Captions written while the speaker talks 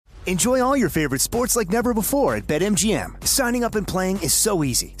Enjoy all your favorite sports like never before at BetMGM. Signing up and playing is so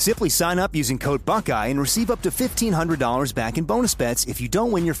easy. Simply sign up using code Buckeye and receive up to $1,500 back in bonus bets if you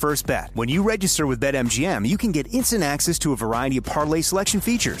don't win your first bet. When you register with BetMGM, you can get instant access to a variety of parlay selection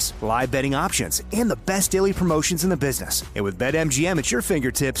features, live betting options, and the best daily promotions in the business. And with BetMGM at your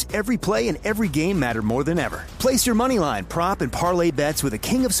fingertips, every play and every game matter more than ever. Place your moneyline, prop, and parlay bets with the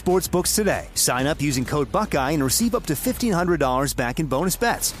king of sportsbooks today. Sign up using code Buckeye and receive up to $1,500 back in bonus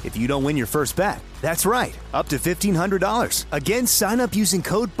bets if you don't win your first bet. That's right, up to $1,500. Again, sign up using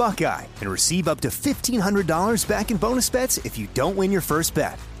code Buckeye and receive up to $1,500 back in bonus bets if you don't win your first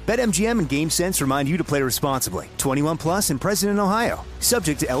bet. BetMGM and GameSense remind you to play responsibly. 21 plus and present in Ohio.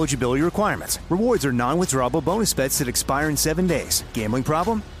 Subject to eligibility requirements. Rewards are non-withdrawable bonus bets that expire in 7 days. Gambling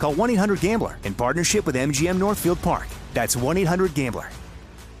problem? Call 1-800-GAMBLER in partnership with MGM Northfield Park. That's 1-800-GAMBLER.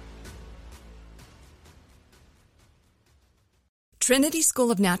 Trinity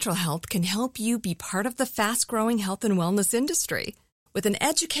School of Natural Health can help you be part of the fast-growing health and wellness industry. With an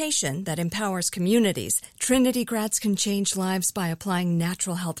education that empowers communities, Trinity grads can change lives by applying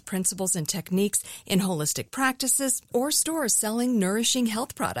natural health principles and techniques in holistic practices or stores selling nourishing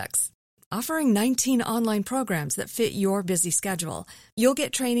health products. Offering 19 online programs that fit your busy schedule, you'll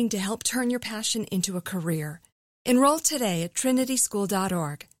get training to help turn your passion into a career. Enroll today at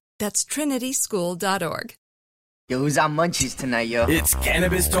trinityschool.org. That's trinityschool.org. Yo, who's on Munchies tonight, yo? It's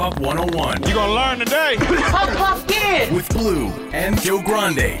Cannabis Talk 101. You gonna learn today. Puff kid! With Blue and Joe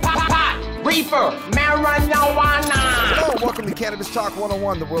Grande. Reefer, marijuana. Hello, welcome to Cannabis Talk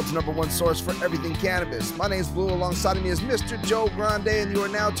 101, the world's #1 source for everything cannabis. My name's Blue, alongside of me is Mr. Joe Grande, and you are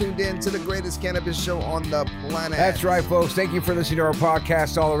now tuned in to the greatest cannabis show on the planet. That's right, folks. Thank you for listening to our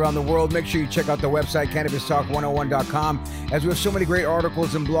podcast all around the world. Make sure you check out the website, CannabisTalk101.com, as we have so many great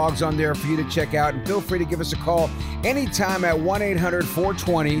articles and blogs on there for you to check out. And feel free to give us a call anytime at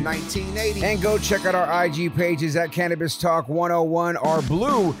 1-800-420-1980. And go check out our IG pages at Cannabis Talk 101. Our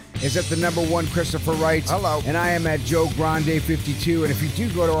Blue is at the #1 Christopher Wright. Hello. And I am at Joe Grande 52. And if you do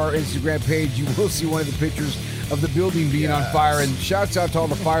go to our Instagram page, you will see one of the pictures of the building being on fire. And shouts out to all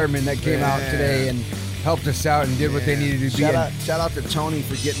the firemen that came out today and helped us out and did what they needed to do. Shout out to Tony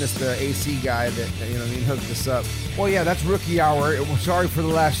for getting us the AC guy that, hooked us up. Well, yeah, that's rookie hour. Sorry for the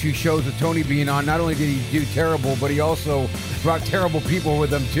last few shows with Tony being on. Not only did he do terrible, but he also brought terrible people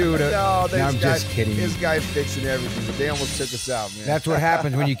with him, too. I'm just kidding. This guy's fixing everything, but they almost took us out, man. That's what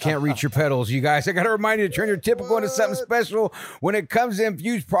happens when you can't reach your pedals, you guys. I got to remind you to turn your typical into something special. When it comes to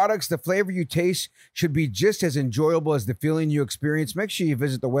infused products, the flavor you taste should be just as enjoyable as the feeling you experience. Make sure you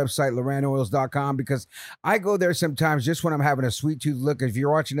visit the website, Loranoils.com, because I go there sometimes just when I'm having a sweet tooth look. If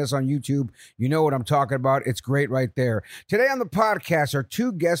you're watching this on YouTube, you know what I'm talking about. It's great right there. Today on the podcast are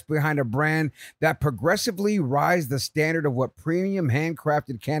two guests behind a brand that progressively rise the standard of what premium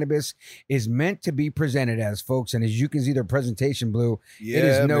handcrafted cannabis is meant to be presented as, folks. And as you can see their presentation, Blue, it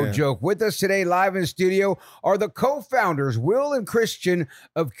is no joke. With us today live in studio are the co-founders, Will and Christian,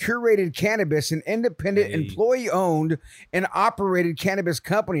 of Curated Cannabis, an independent employee-owned and operated cannabis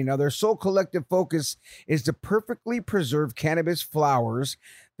company. Now, their sole collective focus is to perfectly preserve cannabis flowers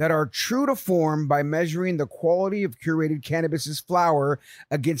that are true to form by measuring the quality of curated cannabis's flower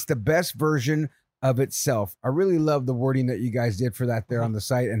against the best version of itself. I really love the wording that you guys did for that there on the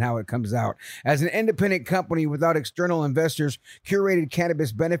site and how it comes out. As an independent company without external investors, Curated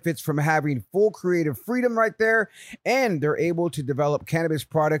Cannabis benefits from having full creative freedom right there, and they're able to develop cannabis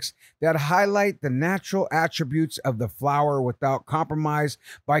products that highlight the natural attributes of the flower without compromise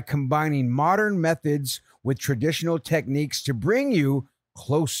by combining modern methods with traditional techniques to bring you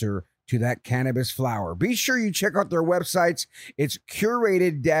closer to that cannabis flower. Be sure you check out their websites. It's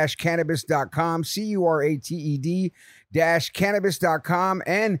curated-cannabis.com, curated-cannabis.com,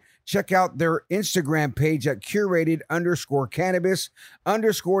 and check out their Instagram page at curated_cannabis_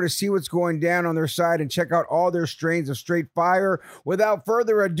 to see what's going down on their side and check out all their strains of straight fire. Without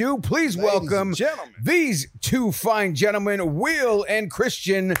further ado, please welcome these two fine gentlemen, Will and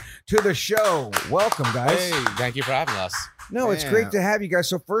Christian, to the show. Welcome, guys. Hey, thank you for having us. No, it's great to have you guys.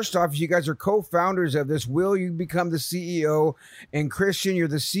 So first off, you guys are co-founders of this. Will, you become the CEO, and Christian, you're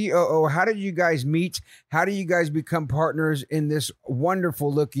the COO. How did you guys meet? How do you guys become partners in this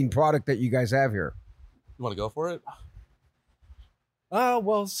wonderful looking product that you guys have here? You want to go for it?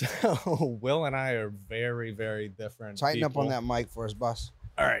 Well, so Will and I are very, very different Tighten people. up on that mic for us, boss.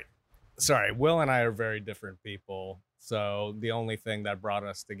 All right. Sorry. Will and I are very different people. So the only thing that brought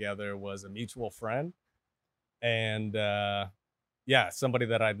us together was a mutual friend. And somebody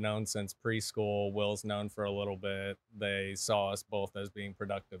that I'd known since preschool. Will's known for a little bit. They saw us both as being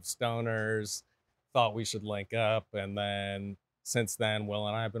productive stoners, thought we should link up. And then since then, Will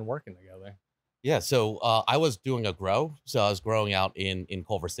and I have been working together. Yeah, so I was doing a grow. So I was growing out in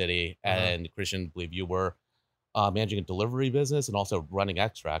Culver City, and Christian, I believe you were managing a delivery business and also running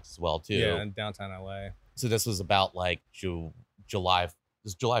extracts as well too. Yeah, in downtown LA. So this was about like July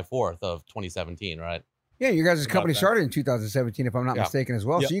 4th of 2017, right? Yeah, you guys' company that. started in 2017, if I'm not Yeah. mistaken, as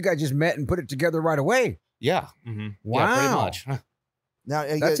well. Yep. So you guys just met and put it together right away. Yeah. Wow. Yeah, pretty much. Now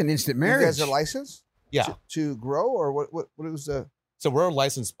That's an instant marriage. You guys are licensed Yeah. to grow, or what was the? So we're a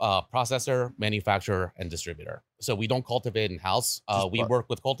licensed processor, manufacturer, and distributor. So we don't cultivate in house. We work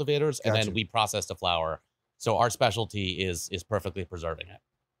with cultivators, and Gotcha. then we process the flower. So our specialty is perfectly preserving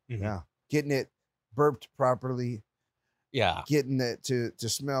it. Yeah, getting it burped properly, Yeah. getting it to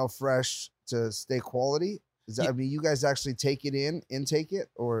smell fresh, to stay quality. Is that, I mean, you guys actually take it intake it,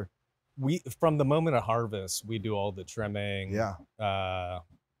 or? We from the moment of harvest, we do all the trimming. Yeah.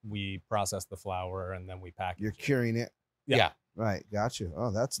 We process the flower and then we package. You're it. curing it, Yeah. right? Got you.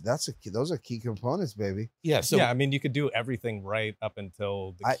 Oh, those are key components, baby. Yeah. So yeah, I mean, you could do everything right up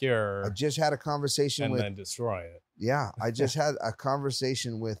until the cure, I just had a conversation and with. then destroy it. Yeah, I just had a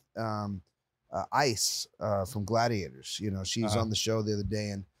conversation with Ice from Gladiators. You know, she's on the show the other day,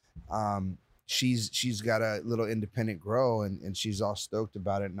 and she's got a little independent grow, and she's all stoked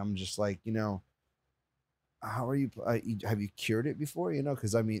about it. And I'm just like, you know, how are you? Have you cured it before? You know,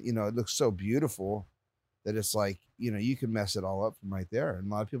 because I mean, you know, it looks so beautiful that it's like, you know, you can mess it all up from right there. And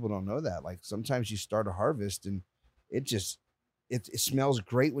a lot of people don't know that. Like sometimes you start a harvest and it just it smells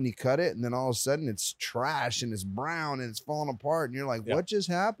great when you cut it, and then all of a sudden it's trash and it's brown and it's falling apart, and you're like, what just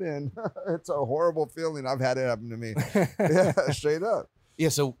happened? It's a horrible feeling. I've had it happen to me. Yeah, straight up. Yeah,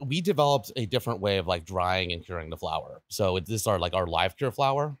 so we developed a different way of like drying and curing the flower. So this is our live cure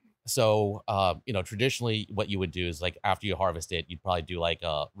flower. So you know, traditionally what you would do is like after you harvest it, you'd probably do like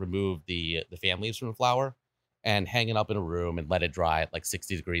remove the fan leaves from the flower and hang it up in a room and let it dry at like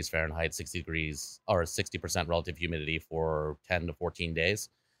 60 degrees Fahrenheit, 60 degrees or 60% relative humidity for 10 to 14 days.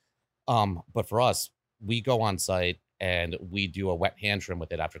 But for us, we go on site and we do a wet hand trim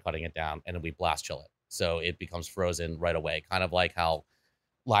with it after cutting it down, and then we blast chill it. So it becomes frozen right away, kind of like how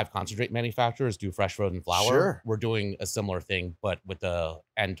live concentrate manufacturers do fresh frozen flour. Sure. We're doing a similar thing, but with the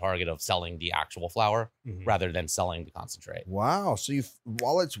end target of selling the actual flour rather than selling the concentrate. Wow. So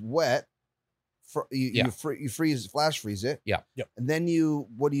while it's wet, you freeze, flash freeze it. Yeah. Yep. And then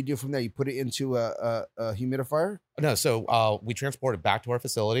what do you do from there? You put it into a humidifier? No, so we transport it back to our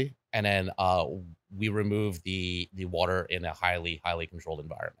facility, and then we remove the water in a highly controlled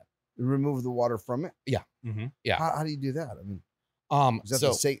environment. Remove the water from it? Yeah. Yeah. How do you do that? I mean, is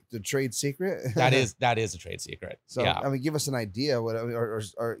that the trade secret? that is a trade secret. So yeah. I mean, give us an idea what, I mean,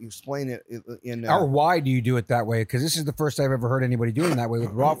 or explain it in. Or why do you do it that way? Because this is the first I've ever heard anybody doing that way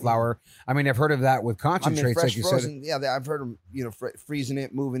with raw flour. I mean, I've heard of that with concentrates, fresh like you frozen, said. yeah, I've heard them, you know, freezing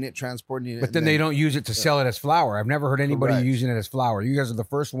it, moving it, transporting it. But then they don't use it to sell it as flour. I've never heard anybody Correct. using it as flour. You guys are the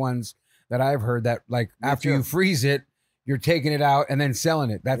first ones that I've heard that, like, after you freeze it, you're taking it out and then selling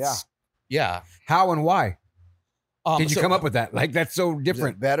it. That's Yeah. how and why. Did you so- come up with that? Like, that's so Is it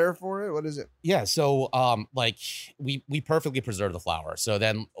different. better for it? What is it? Yeah, so like we perfectly preserve the flour. So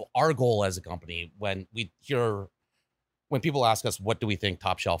then our goal as a company, when people ask us what do we think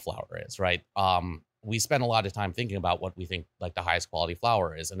top shelf flour is, right? We spend a lot of time thinking about what we think like the highest quality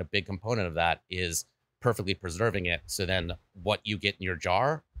flour is, and a big component of that is perfectly preserving it. So then what you get in your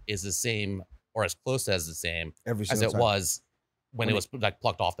jar is the same or as close as the same Every as single it time. was when it was like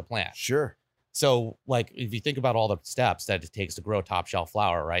plucked off the plant. Sure. So, like, if you think about all the steps that it takes to grow top shelf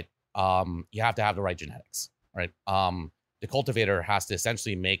flour, right? You have to have the right genetics, right? The cultivator has to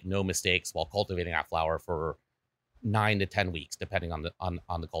essentially make no mistakes while cultivating that flower for 9 to 10 weeks, depending on the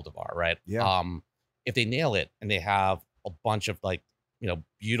cultivar, right? Yeah. If they nail it and they have a bunch of like, you know,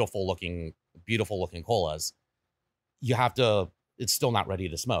 beautiful looking colas, you have to. It's still not ready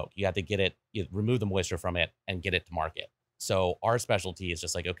to smoke. You have to get it, remove the moisture from it, and get it to market. So our specialty is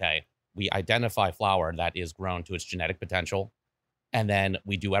just like, okay, we identify flower that is grown to its genetic potential, and then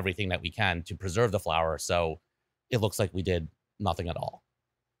we do everything that we can to preserve the flower so it looks like we did nothing at all.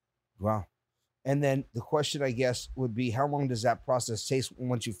 Wow. And then the question, I guess, would be, how long does that process take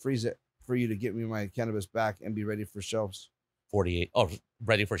once you freeze it for you to get me my cannabis back and be ready for shelves? 48. Oh,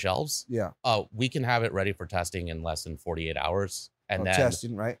 ready for shelves? Yeah. We can have it ready for testing in less than 48 hours. And then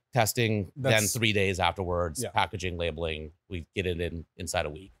testing, right? Testing, then That's- 3 days afterwards, Yeah. packaging, labeling, we get it inside a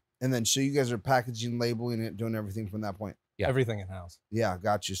week. And then, so you guys are packaging, labeling it, doing everything from that point. Yeah. Everything in house. Yeah,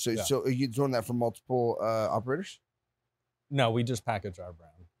 got you. So, Yeah. so are you doing that for multiple operators? No, we just package our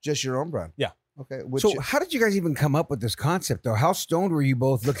brand. Just your own brand? Yeah. Okay. So how did you guys even come up with this concept, though? How stoned were you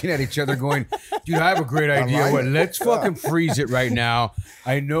both looking at each other going, dude, I have a great idea. like What? it. Let's fucking freeze it right now.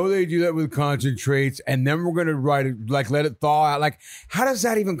 I know they do that with concentrates, and then we're going to let it thaw out. Like, how does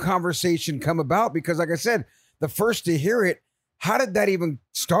that even conversation come about? Because like I said, the first to hear it, how did that even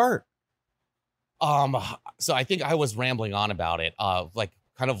start? So I think I was rambling on about it.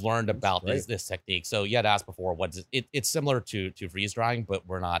 Kind of learned about this technique. So you had asked before, it's similar to freeze drying, but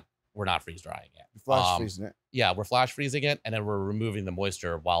we're not freeze drying it. Flash freezing it. Yeah, we're flash freezing it, and then we're removing the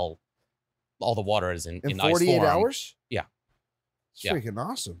moisture while all the water is in ice 48 form. hours. Yeah, It's freaking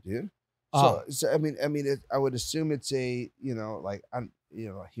awesome, dude. So I mean, I would assume it's a a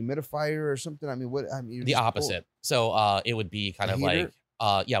humidifier or something. I mean, the opposite. So it would be kind of heater?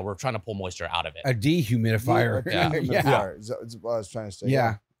 like we're trying to pull moisture out of it. A dehumidifier. Dehumidifier. Is what I was trying to say.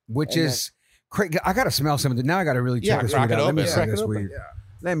 Yeah. Which is crazy. I got to smell something. Now I got to really check this crack weed it out. Let me open. see this weed.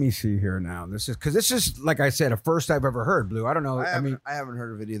 Let me see here now. This is like I said, a first I've ever heard, Blue. I don't know. I haven't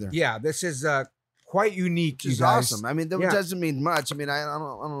heard of it either. Yeah, this is quite unique. Which is awesome. I mean, that doesn't mean much. I mean, I don't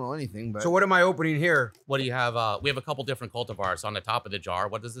know anything. But so what am I opening here? What do you have? We have a couple different cultivars on the top of the jar.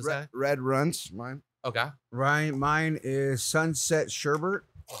 What does this say? Red Runts, mine. Okay. Ryan, mine is Sunset Sherbet.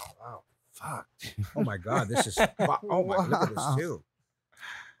 Oh, wow. Fuck. Oh my God, this is. Oh my, look at this too.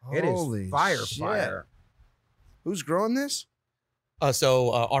 It Holy is fire. shit. Who's growing this?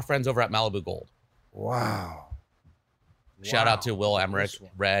 So our friends over at Malibu Gold. Wow. Shout out to Will Emmerich, This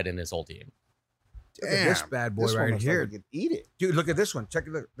one. Red, and his whole team. Look at this bad boy This one right looks like here. we could eat it. Dude, look at this one. Check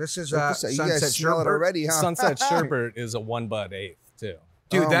it. Look, this is You guys Sunset smell it Sherbet. already, huh? Sunset Sherbet is a 1 bud eighth too.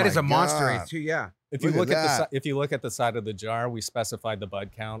 Dude, Oh that is my a monster God. eighth too. Yeah. If you Look look at at that. if you look at the side of the jar, we specified the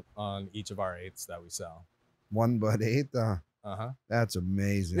bud count on each of our eighths that we sell. 1 bud 8. Uh-huh. That's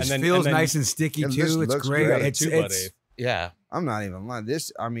amazing. This And then- feels and then- nice and sticky And too. this It's looks great. good. It's 2 bud eighth. Yeah. I'm not even lying.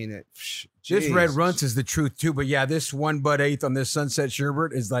 This Red Red Runts is the truth too. But yeah, this 1 bud eighth on this Sunset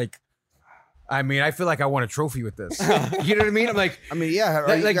Sherbet is like. I mean, I feel like I won a trophy with this. You know what I mean? I'm like, I mean, yeah.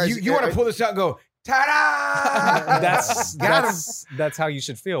 Are like guys- you want to pull this out and go, ta-da! That's how you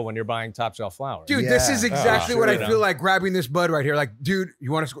should feel when you're buying top shelf flowers. Dude, this is Yeah. exactly Oh, what sure. I feel like grabbing this bud right here. Like, dude,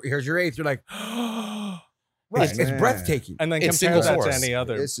 you want to? Here's your eighth. You're like, it's Man. breathtaking. And then It's compare single that to source. any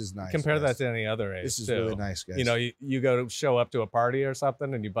other. This is nice. compare guys. that to any other eighth. This is too. really nice, guys. You know, you go to show up to a party or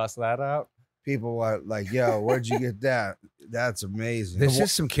something and you bust that out. People are like, "Yo, where'd you get that? That's amazing." This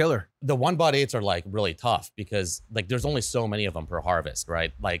is some killer. The 1 bud eights are like really tough because like there's only so many of them per harvest,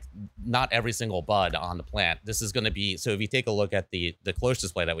 right? Like not every single bud on the plant. This is going to be, so if you take a look at the close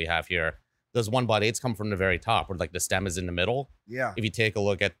display that we have here, those 1 bud eights come from the very top where like the stem is in the middle. Yeah. If you take a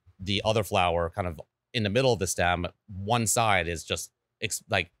look at the other flower kind of in the middle of the stem, one side is just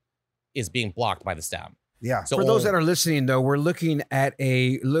is being blocked by the stem. Yeah. So For those that are listening, though, we're looking at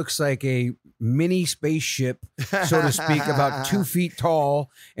looks like a mini spaceship, so to speak, about 2 feet tall.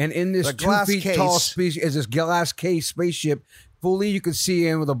 And in this The 2 glass feet tall case. space is this glass case spaceship. Fully, you can see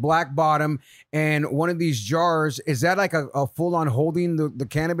in with a black bottom. And one of these jars, is that like a full on holding the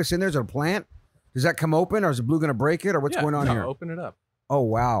cannabis in there? Is it a plant? Does that come open or is the blue going to break it or what's going on here? Open it up. Oh,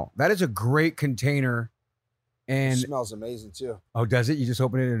 wow. That is a great container. It And smells amazing too. oh, does it? You just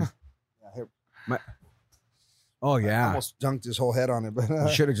open it and Yeah, here, oh, I yeah. almost dunked his whole head on it, but You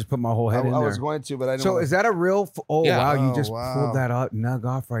should have just put my whole head in I there. was going to, but I don't. So is that a real? Oh Yeah. wow! You Oh, just wow. pulled that up, nug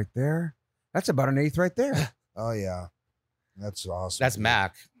off right there. That's about an eighth right there. Oh yeah, that's awesome. That's dude.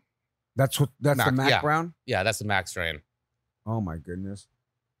 Mac. That's the Mac, Mac yeah. Brown. Yeah, that's the Mac strain. Oh my goodness!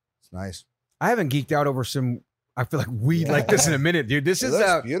 It's nice. I haven't geeked out over some. I feel like weed Yeah. like this in a minute, dude. This It is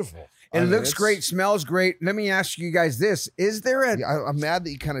looks beautiful. I It mean, looks it's- great, smells great. Let me ask you guys this: is there a? Yeah, I'm mad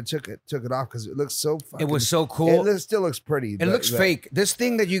that you kind of took it off because it looks so. Fucking, It was so cool. It still looks pretty. It looks fake. This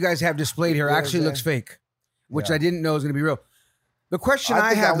thing that you guys have displayed here Yeah, actually yeah. looks fake, which Yeah. I didn't know was going to be real. The question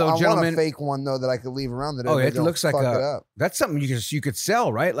I think have, though, I gentlemen, want a fake one though that I could leave around. That oh, it everybody don't looks like fuck it a. up. That's something you could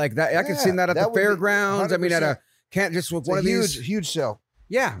sell, right? Like that. I could see that at that the would be fairgrounds. I mean, at a 100%. can't just with It's one a of huge, these. huge sale.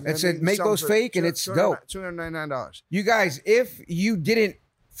 Yeah, You know it what I said mean? make Something those for fake and it's dope. $299. You guys, if you didn't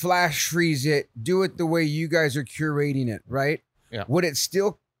flash freeze it, do it the way you guys are curating it, right? Yeah. Would it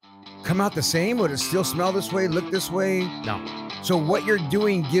still come out the same? Would it still smell this way, look this way? No. So what you're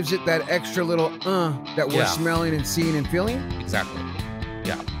doing gives it that extra little that we're Yeah. smelling and seeing and feeling? Exactly.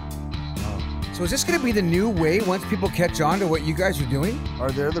 Yeah. So is this going to be the new way once people catch on to what you guys are doing? Are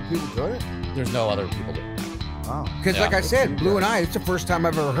there other people doing it? There's no other people doing that. Wow. Because Yeah. like I said, Blue and I, it's the first time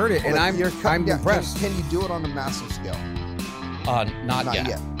I've ever heard it, and I'm impressed. Can you do it on a massive scale? Not Not yet.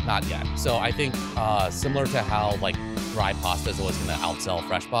 yet. Not yet. So I think similar to how like dry pasta is always going to outsell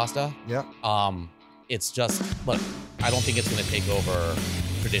fresh pasta. Yeah. It's just look. I don't think it's going to take over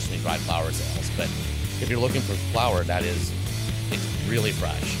traditionally dried flower sales. But if you're looking for flower that is it's really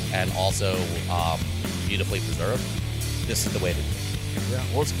fresh and also beautifully preserved, this is the way to do it. Yeah.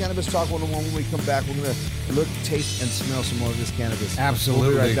 Well, it's Cannabis Talk 101. When we come back, we're going to look, taste, and smell some more of this cannabis.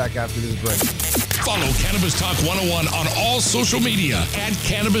 Absolutely. We'll be right back after this break. Follow Cannabis Talk 101 on all social media at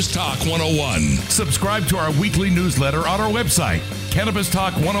Cannabis Talk 101. Subscribe to our weekly newsletter on our website,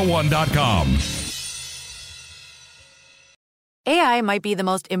 CannabisTalk101.com. AI might be the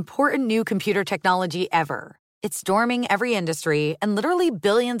most important new computer technology ever. It's storming every industry, and literally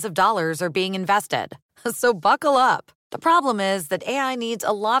billions of dollars are being invested. So buckle up. The problem is that AI needs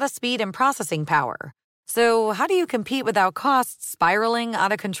a lot of speed and processing power. So how do you compete without costs spiraling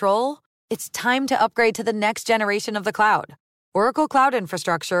out of control? It's time to upgrade to the next generation of the cloud, Oracle Cloud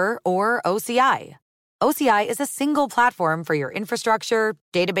Infrastructure, or OCI. OCI is a single platform for your infrastructure,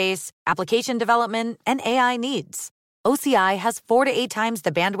 database, application development, and AI needs. OCI has 4 to 8 times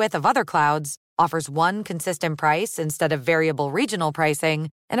the bandwidth of other clouds, offers one consistent price instead of variable regional pricing,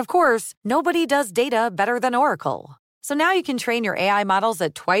 and of course, nobody does data better than Oracle. So now you can train your AI models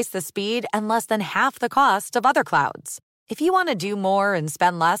at twice the speed and less than half the cost of other clouds. If you want to do more and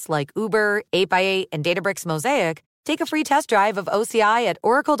spend less like Uber, 8x8, and Databricks Mosaic, take a free test drive of OCI at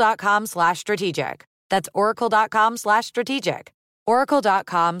oracle.com/strategic. That's oracle.com/strategic.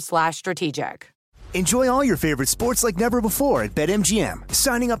 Oracle.com/strategic. Enjoy all your favorite sports like never before at BetMGM.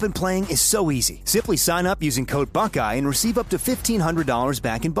 Signing up and playing is so easy. Simply sign up using code Buckeye and receive up to $1,500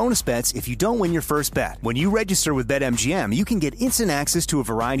 back in bonus bets if you don't win your first bet. When you register with BetMGM, you can get instant access to a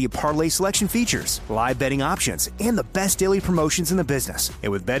variety of parlay selection features, live betting options, and the best daily promotions in the business.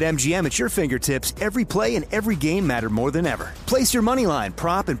 And with BetMGM at your fingertips, every play and every game matter more than ever. Place your moneyline,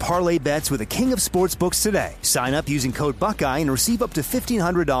 prop, and parlay bets with the king of sportsbooks today. Sign up using code Buckeye and receive up to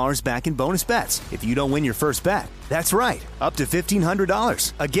 $1,500 back in bonus bets if you don't win your first bet. That's right, up to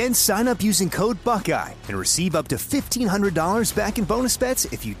 $1,500. Again, sign up using code Buckeye and receive up to $1,500 back in bonus bets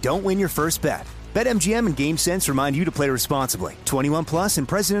if you don't win your first bet. BetMGM and GameSense remind you to play responsibly. 21 plus and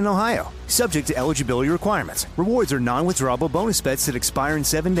present in Ohio. Subject to eligibility requirements. Rewards are non-withdrawable bonus bets that expire in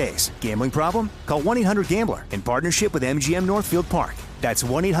 7 days. Gambling problem? Call 1-800-GAMBLER in partnership with MGM Northfield Park. That's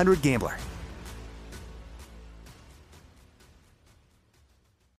 1-800-GAMBLER.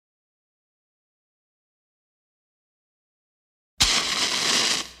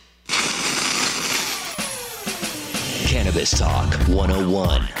 Cannabis Talk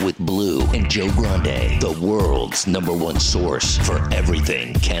 101 with Blue and Joe Grande, the world's #1 source for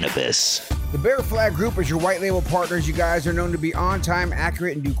everything cannabis. The Bear Flag Group is your white label partners. You guys are known to be on time,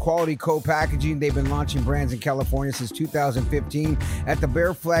 accurate, and do quality co-packaging. They've been launching brands in California since 2015. At the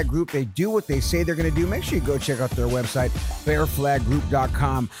Bear Flag Group, they do what they say they're going to do. Make sure you go check out their website,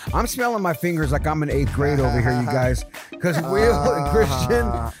 bearflaggroup.com. I'm smelling my fingers like I'm in 8th grade over here, you guys. Because Will and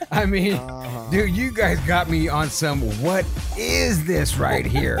Christian, I mean, dude, you guys got me on some, what is this right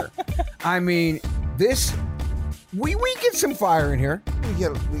here? I mean, this... We get some fire in here. We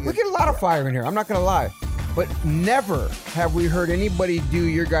get a lot of fire in here. I'm not going to lie. But never have we heard anybody do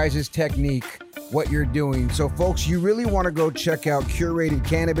your guys' technique, what you're doing. So, folks, you really want to go check out Curated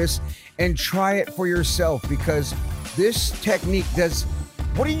Cannabis and try it for yourself, because this technique does...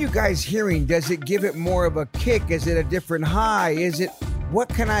 What are you guys hearing? Does it give it more of a kick? Is it a different high? Is it... What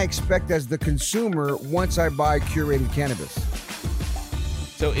can I expect as the consumer once I buy Curated Cannabis?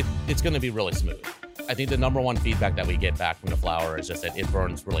 So it's going to be really smooth. I think the #1 feedback that we get back from the flower is just that it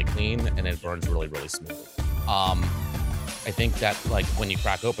burns really clean and it burns really, really smooth. I think that, like, when you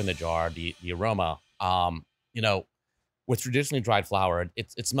crack open the jar, the aroma, with traditionally dried flower,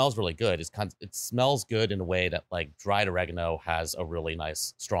 it smells really good. It smells good in a way that, like, dried oregano has a really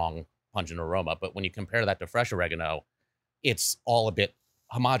nice, strong, pungent aroma. But when you compare that to fresh oregano, it's all a bit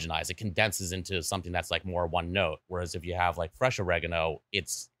homogenized. It condenses into something that's like more one note. Whereas if you have like fresh oregano,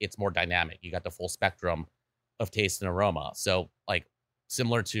 it's more dynamic. You got the full spectrum of taste and aroma. So, like,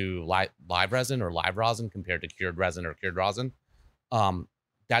 similar to live resin or live rosin compared to cured resin or cured rosin.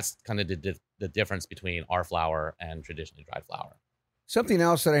 That's kind of the difference between our flower and traditionally dried flower. Something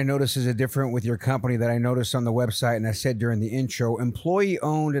else that I noticed is a different with your company that I noticed on the website, and I said during the intro, employee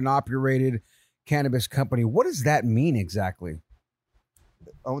owned and operated cannabis company. What does that mean exactly?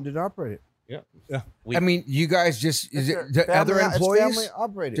 Owned and operated. Yeah. I mean, you guys just, is it the other employees? It's family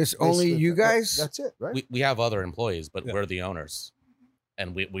operated. Just only you guys? That's it, right? We have other employees, but we're the owners.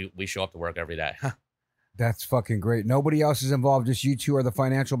 And we show up to work every day. That's fucking great. Nobody else is involved. Just you two are the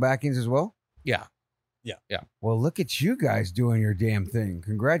financial backings as well? Yeah. Well, look at you guys doing your damn thing.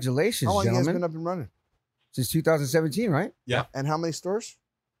 Congratulations, gentlemen. How long has it been up and running? Since 2017, right? Yeah. And how many stores?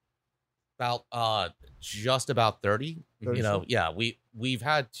 About just about 30. 30 You know, stores? yeah, we've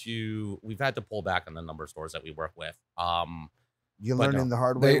had to pull back on the number of stores that we work with. You're but learning no. the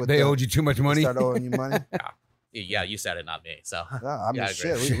hard way. They owed you too much money. Start owing you money. Yeah, you said it, not me. So No, I mean, yeah, I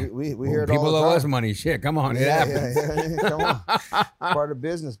agree. shit. We hear it People all the owe time. us money. Shit, come on. It Yeah, happens. yeah. Come on. Part of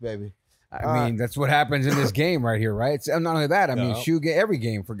business, baby. I mean, that's what happens in this game right here, right? It's not only that. I mean, No. every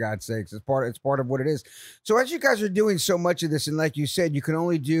game, for God's sakes, it's part of what it is. So as you guys are doing so much of this, and like you said, you can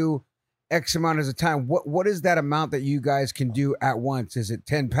only do X amount at a time. What is that amount that you guys can do at once? Is it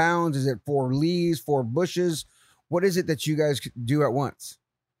 10 pounds? Is it 4 leaves, 4 bushes? What is it that you guys do at once?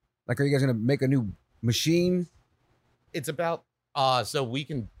 Like, are you guys going to make a new machine? It's about so we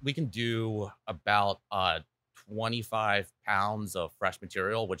can do about 25 pounds of fresh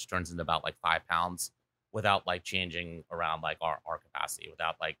material, which turns into about like 5 pounds without like changing around like our capacity,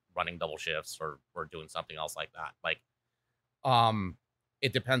 without like running double shifts or doing something else like that. Like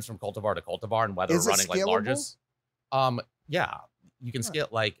it depends from cultivar to cultivar and whether Is we're it running like scalable? largest. Yeah, you can scale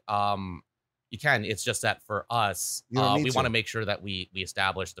like you can. It's just that for us, You don't need we to. want to make sure that we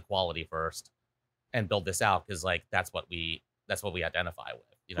establish the quality first and build this out, because like that's what we identify with.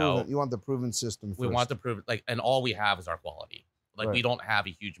 You know, You want the proven system first. we want to prove like, and all we have is our quality. Like we Right. don't have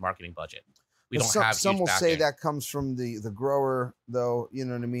a huge marketing budget. We But don't have. some huge will say backing. that comes from the grower, though. You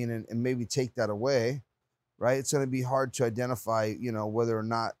know what I mean, and maybe take that away, right? It's going to be hard to identify, you know, whether or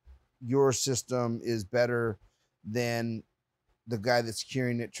not your system is better than the guy that's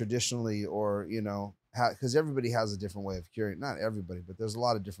curing it traditionally, or you know, because everybody has a different way of curing. Not everybody, but there's a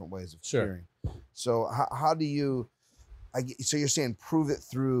lot of different ways of Sure. curing. So how do you? So you're saying prove it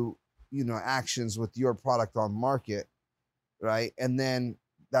through, you know, actions with your product on market, right? And then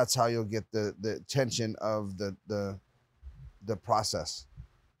that's how you'll get the attention of the process,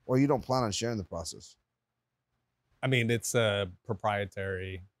 or you don't plan on sharing the process, I mean, it's a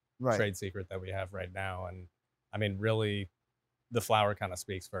proprietary right? trade secret that we have right now. And I mean, really, the flower kind of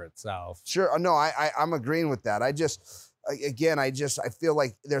speaks for itself. Sure. No, I'm agreeing with that. I feel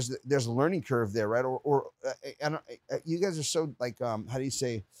like there's a learning curve there, right? And you guys are so like, how do you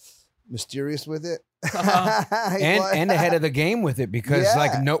say, mysterious with it, and ahead of the game with it, because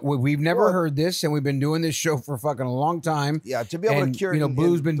Yeah. we've never Well- heard this, and we've been doing this show for fucking a long time. Yeah, to be able And, to cure you know, it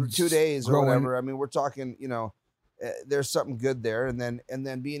Blue's been through 2 days growing. or whatever. I mean, we're talking, you know, there's something good there, and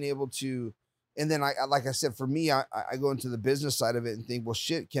then being able to, and then I like I said, for me, I go into the business side of it and think, well,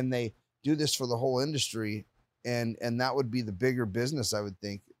 shit, can they do this for the whole industry? And that would be the bigger business, I would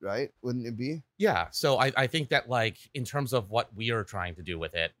think, right? Wouldn't it be? Yeah. So I think that like in terms of what we are trying to do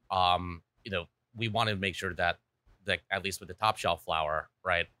with it, you know, we want to make sure that at least with the top shelf flower,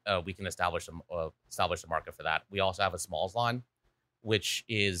 right, we can establish a market for that. We also have a smalls line, which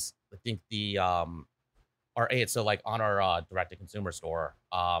is I think the our aid. So like on our direct to consumer store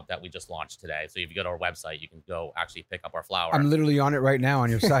that we just launched today. So if you go to our website, you can go actually pick up our flower. I'm literally on it right now on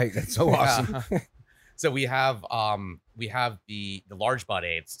your site. That's so awesome. So we have the large bud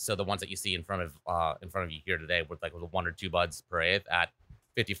aids. So the ones that you see in front of you here today with like 1 or 2 buds per eighth at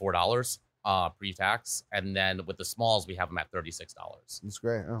 $54 pre-tax, and then with the smalls we have them at $36. That's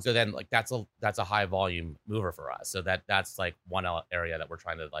great. Oh. So then like that's a high volume mover for us. So that's like one area that we're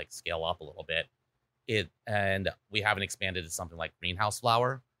trying to like scale up a little bit. And we haven't expanded to something like greenhouse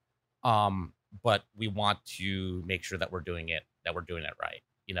flower, but we want to make sure that we're doing it right.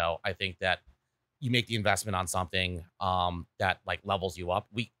 You know, I think that you make the investment on something that like levels you up.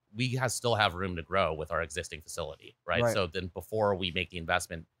 We still have room to grow with our existing facility, right? So then before we make the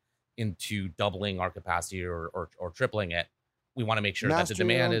investment into doubling our capacity or tripling it, we want to make sure that the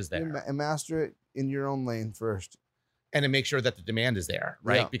demand is there. And master it in your own lane first. And to make sure that the demand is there,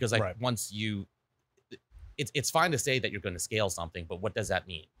 right? Yeah. Because like once it's fine to say that you're going to scale something, but what does that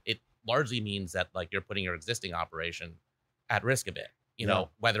mean? It largely means that like you're putting your existing operation at risk a bit, you know,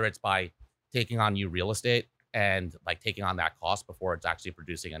 whether it's by taking on new real estate and like taking on that cost before it's actually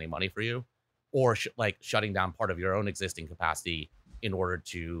producing any money for you, or like shutting down part of your own existing capacity in order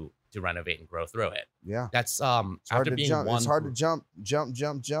to renovate and grow through it. Yeah. That's It's hard after to being jump. one, It's hard to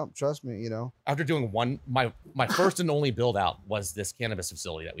jump. Trust me, you know. after doing one, my first and only build out was this cannabis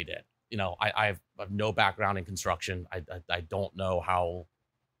facility that we did. You know, I have no background in construction. I don't know how,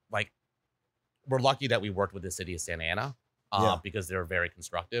 like, we're lucky that we worked with the city of Santa Ana because they're very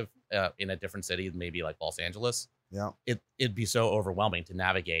constructive in a different city, maybe like Los Angeles. Yeah. It'd be so overwhelming to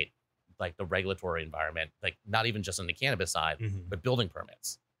navigate like the regulatory environment, like not even just on the cannabis side, but building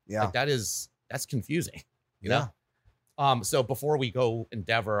permits. Yeah. Like that's confusing, you know? So before we go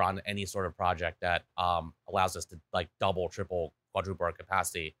endeavor on any sort of project that allows us to like double, triple, quadruple our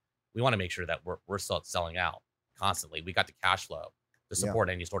capacity, we want to make sure that we're still selling out constantly. We got the cash flow to support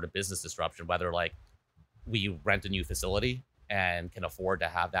any sort of business disruption, whether like we rent a new facility and can afford to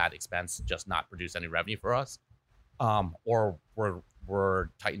have that expense just not produce any revenue for us, or we're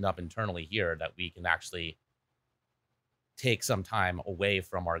tightened up internally here that we can actually take some time away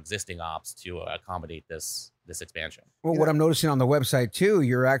from our existing ops to accommodate this expansion. Well, what I'm noticing on the website too,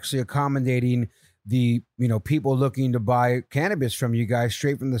 you're actually accommodating the people looking to buy cannabis from you guys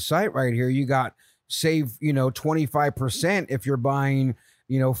straight from the site right here. You got save 25% if you're buying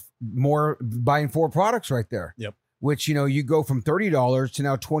buying 4 products right there. Yep. Which you go from $30 to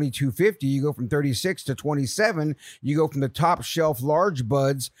now $22.50. You go from $36 to $27. You go from the top shelf large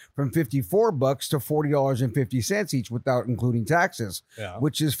buds from $54 to $40.50 each without including taxes,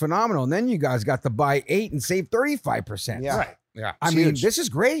 which is phenomenal. And then you guys got to buy 8 and save 35%. Yeah. Right. Yeah. I mean, this is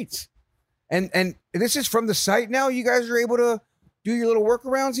great. And this is from the site now. You guys are able to do your little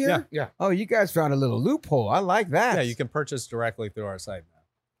workarounds here? Yeah. Oh, you guys found a little loophole. I like that. Yeah, you can purchase directly through our site now.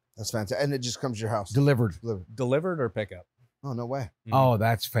 That's fantastic. And it just comes to your house. Delivered Delivered or pickup. Oh, no way. Oh,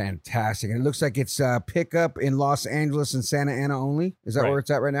 that's fantastic. And it looks like it's pickup in Los Angeles and Santa Ana only. Is that where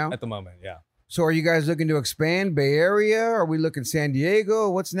it's at right now? At the moment, yeah. So are you guys looking to expand Bay Area? Are we looking San Diego?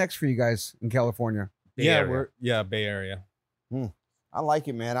 What's next for you guys in California? Bay Area. Bay Area. I like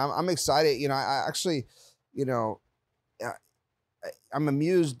it, man. I'm excited. I actually, I'm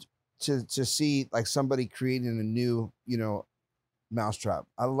amused to see like somebody creating a new, mousetrap.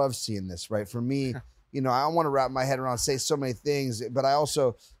 I love seeing this, right? For me, I want to wrap my head around, say so many things, but I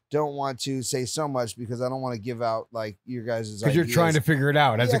also don't want to say so much because I don't want to give out like your guys' because you're trying to figure it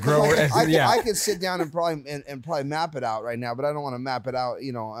out as a grower. I could sit down and probably map it out right now, but I don't want to map it out,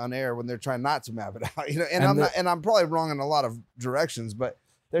 on air when they're trying not to map it out, and I'm probably wrong in a lot of directions, but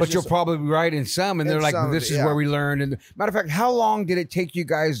you're probably right in some, and they're like, this is where we learned. And matter of fact, how long did it take you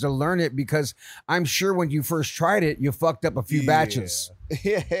guys to learn it? Because I'm sure when you first tried it, you fucked up a few batches.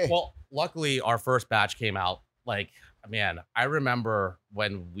 Well, luckily our first batch came out I remember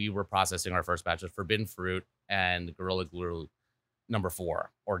when we were processing our first batch of Forbidden Fruit and Gorilla Glue number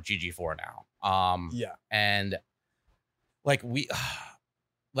 4 or GG4 now. And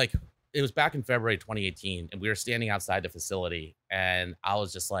it was back in February 2018, and we were standing outside the facility, and I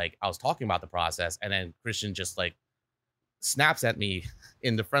was talking about the process, and then Christian just like snaps at me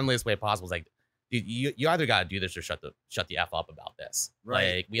in the friendliest way possible. It's like, dude, you either got to do this or shut the F up about this.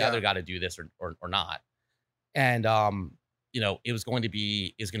 Right. Like, we either got to do this or not. And it was going to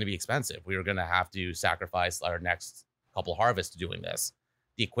be expensive. We were going to have to sacrifice our next couple harvests doing this.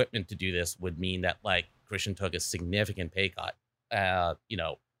 The equipment to do this would mean that like Christian took a significant pay cut.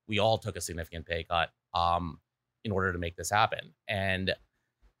 We all took a significant pay cut in order to make this happen. And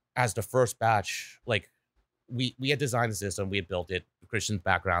as the first batch, like we had designed the system, we had built it. Christian's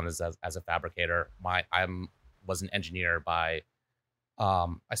background is as a fabricator. I was an engineer by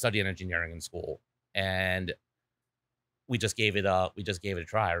I studied engineering in school, and we just gave it a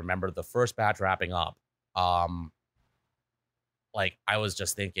try. I remember the first batch wrapping up. Like I was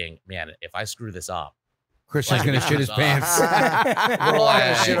just thinking, man, if I screw this up, Christian's going to shit his pants. We're all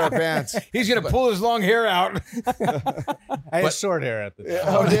going to shit our pants. He's going to pull his long hair out. I had short hair at the time.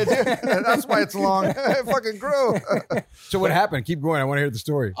 Oh, did you? That's why it's long. It fucking grew. So what happened? Keep going. I want to hear the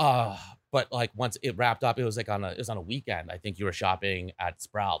story. But like once it wrapped up, it was on a weekend. I think you were shopping at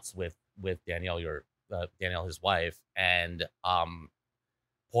Sprouts with Danielle, Danielle, his wife, and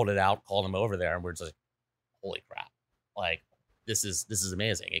pulled it out, called him over there, and we're just like, holy crap. Like, this is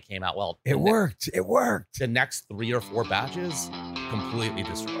amazing. It came out well. It worked. The next 3 or 4 batches completely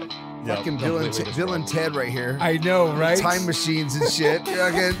destroyed. Fucking Bill and Ted right here. I know, right? Time machines and shit.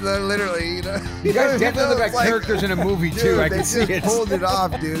 Literally, You guys definitely look like characters in a movie too. I can see it. Pulled it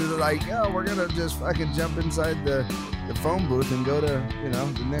off, dude. Like, we're gonna just fucking jump inside the phone booth and go to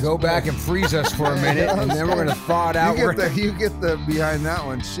the next. Go back and freeze us for a minute, and then we're gonna thaw it out. You get the behind that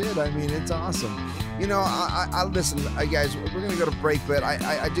one. Shit, I mean, it's awesome. I listen, guys, we're going to go to break, but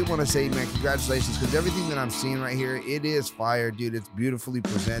I do want to say, man, congratulations, because everything that I'm seeing right here, it is fire, dude. It's beautifully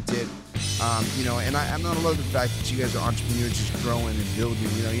presented, and I'm going to love the fact that you guys are entrepreneurs just growing and building.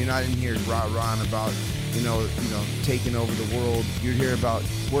 You're not in here rah-rahing about, taking over the world. You're here about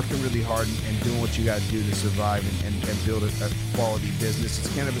working really hard and doing what you got to do to survive and build a quality business.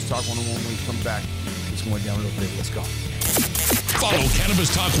 It's Cannabis Talk 101. When we come back, it's going down real quick. Let's go. Follow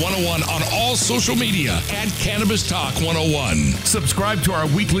Cannabis Talk 101 on all social media at Cannabis Talk 101. Subscribe to our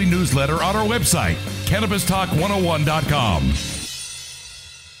weekly newsletter on our website, CannabisTalk101.com.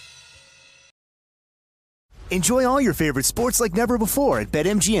 Enjoy all your favorite sports like never before at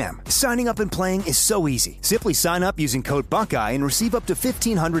BetMGM. Signing up and playing is so easy. Simply sign up using code Buckeye and receive up to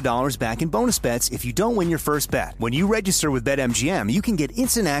 $1,500 back in bonus bets if you don't win your first bet. When you register with BetMGM, you can get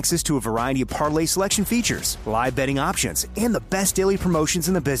instant access to a variety of parlay selection features, live betting options, and the best daily promotions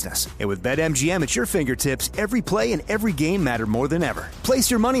in the business. And with BetMGM at your fingertips, every play and every game matter more than ever.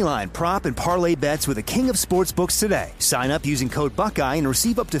 Place your moneyline, prop, and parlay bets with the king of sportsbooks today. Sign up using code Buckeye and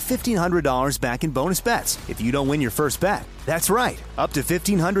receive up to $1,500 back in bonus bets if you don't win your first bet. That's right, up to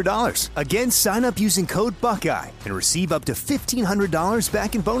 $1,500. Again, sign up using code Buckeye and receive up to $1,500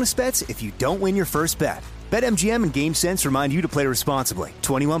 back in bonus bets if you don't win your first bet. BetMGM and GameSense remind you to play responsibly.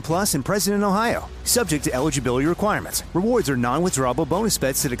 21 plus and present in Ohio. Subject to eligibility requirements. Rewards are non-withdrawable bonus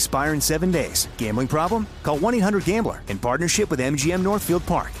bets that expire in 7 days. Gambling problem? Call 1-800-GAMBLER in partnership with MGM Northfield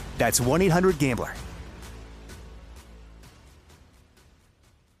Park. That's 1-800-GAMBLER.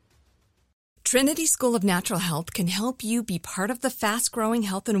 Trinity School of Natural Health can help you be part of the fast-growing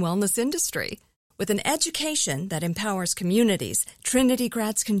health and wellness industry. With an education that empowers communities, Trinity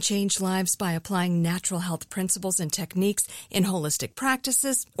grads can change lives by applying natural health principles and techniques in holistic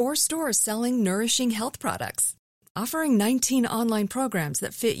practices or stores selling nourishing health products. Offering 19 online programs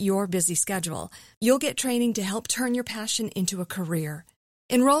that fit your busy schedule, you'll get training to help turn your passion into a career.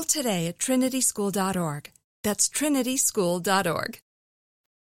 Enroll today at trinityschool.org. That's trinityschool.org.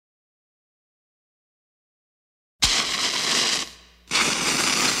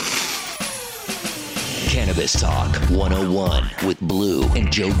 Cannabis Talk 101 with Blue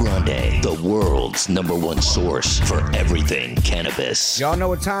and Joe Grande, the world's #1 source for everything cannabis. Y'all know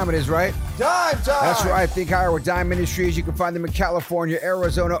what time it is, right? Time. That's right. Think higher with Dime Industries. You can find them in California,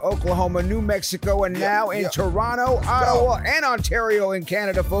 Arizona, Oklahoma, New Mexico, and now in Toronto, Ottawa, and Ontario in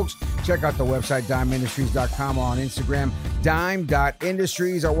Canada, folks. Check out the website, dimeindustries.com, or on Instagram,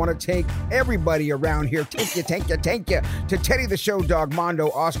 dime.industries. I want to thank everybody around here. Thank you. To Teddy the Show Dog, Mondo,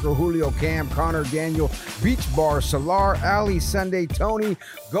 Oscar, Julio, Cam, Connor, Daniel, Beach Bar, Solar, Ali, Sunday, Tony,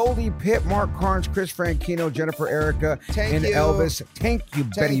 Goldie, Pitt, Mark Carnes, Chris Franchino, Jennifer, Erica, and Elvis. Thank you,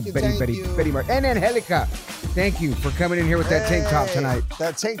 Betty, Mark. And Angelica, thank you for coming in here with that tank top tonight.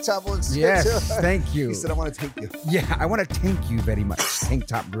 That tank top looks Yes, good too. thank you. He said, I want to thank you. Yeah, I want to thank you very much, tank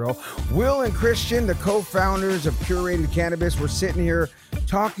top girl. Will and Christian, the co-founders of Curated Cannabis, we're sitting here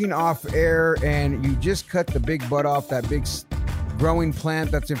talking off air, and you just cut the big butt off that big growing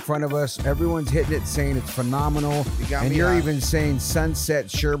plant that's in front of us. Everyone's hitting it, saying it's phenomenal. And you're even saying Sunset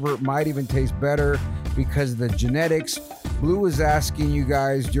Sherbet might even taste better because of the genetics. Blue was asking you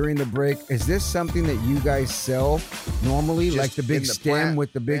guys during the break, is this something that you guys sell normally? Just like the big stem plant.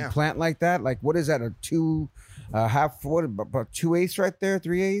 with the big plant like that? Like, what is that, a two, half, what, about 2/8 right there,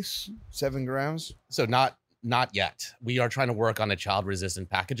 3/8? 7 grams? So not yet. We are trying to work on a child-resistant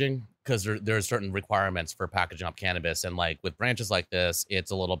packaging because there are certain requirements for packaging up cannabis, and like with branches like this,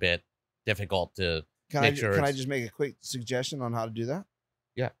 it's a little bit difficult to make sure. Can I just make a quick suggestion on how to do that?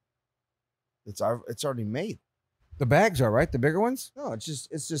 Yeah, it's already made. The bags are right, the bigger ones. No,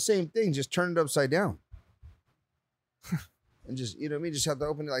 it's the same thing. Just turn it upside down, and just just have to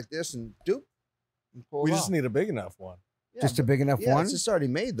open it like this and doop. And pull We it just off. need a big enough one. Yeah, Just a big enough one? It's just already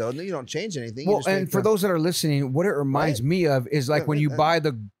made though. You don't change anything. Well, and for those that are listening, what it reminds me of is like when you buy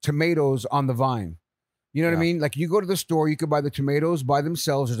the tomatoes on the vine. You know what I mean? Like you go to the store, you could buy the tomatoes by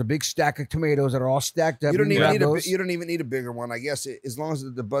themselves. There's a big stack of tomatoes that are all stacked up. You don't even need a bigger one, I guess. As long as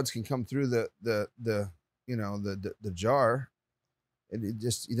the buds can come through the jar, and it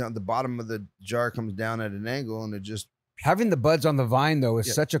just the bottom of the jar comes down at an angle, and it just having the buds on the vine though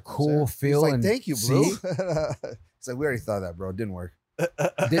is such a cool feel. Like, and thank you, Blue. It's like we already thought that, bro. It didn't work. Does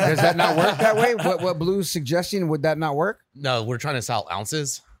that not work that way? What Blue's suggesting, would that not work? No, we're trying to sell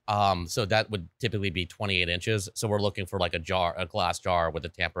ounces. So that would typically be 28 inches. So we're looking for like a glass jar with a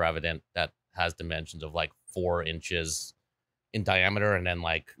tamper evident that has dimensions of like 4 inches in diameter and then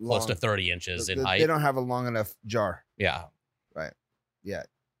like close to 30 inches in height. They don't have a long enough jar. Yeah. Right. Yeah.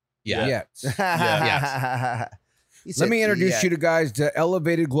 Yes. Yes. Let me introduce you to guys to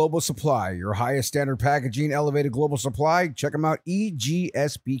Elevated Global Supply, your highest standard packaging, Elevated Global Supply. Check them out,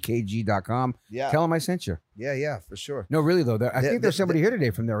 EGSPKG.com. Yeah. Tell them I sent you. Yeah, for sure. No, really, though. I think there's somebody here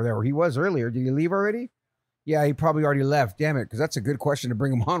today from there, or he was earlier. Did he leave already? Yeah, he probably already left. Damn it, because that's a good question to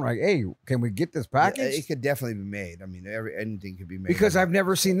bring him on. Like, hey, can we get this package? It could definitely be made. I mean, anything could be made. Because I've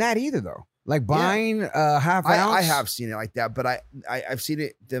never seen that either, though. Like buying half ounce. I have seen it like that, but I've seen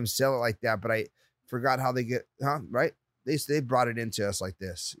them sell it like that, but I forgot how they get, right? They brought it into us like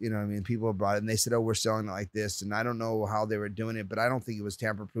this. You know what I mean? People brought it and they said, oh, we're selling it like this. And I don't know how they were doing it, but I don't think it was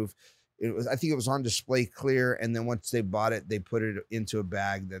tamper proof. I think it was on display clear. And then once they bought it, they put it into a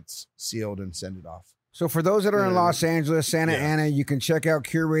bag that's sealed and send it off. So for those that are in Los Angeles, Santa Ana, you can check out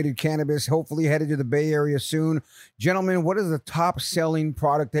Curated Cannabis. Hopefully headed to the Bay Area soon. Gentlemen, what is the top selling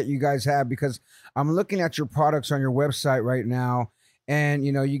product that you guys have? Because I'm looking at your products on your website right now. And,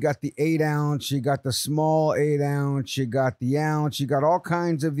 you know, you got the 8 ounce, you got the small 8 ounce, you got the ounce, you got all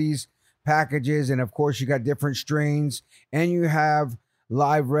kinds of these packages. And of course, you got different strains. And you have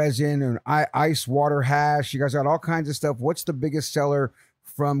live resin and ice water hash. You guys got all kinds of stuff. What's the biggest seller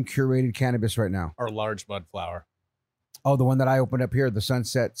from Curated Cannabis right now? Our large bud flower. Oh, the one that I opened up here, the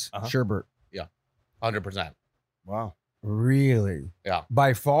Sunsets Sherbet. Yeah, 100%. Wow. Really? Yeah.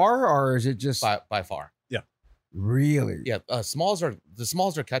 By far, or is it just by far? Yeah. Really? Yeah. The smalls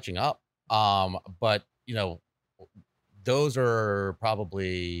are catching up. But you know, those are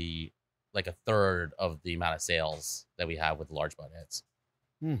probably like a third of the amount of sales that we have with large bud hits.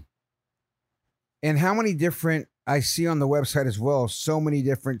 And how many different, I see on the website as well, so many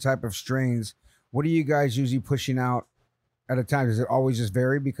different type of strains. What are you guys usually pushing out at a time? Does it always just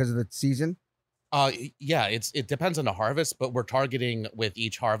vary because of the season? Yeah, it depends on the harvest, but we're targeting with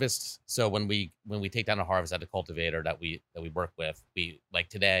each harvest. So when we take down a harvest at a cultivator that we work with, we like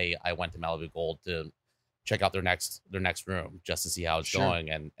today I went to Malibu Gold to check out their next room just to see how it's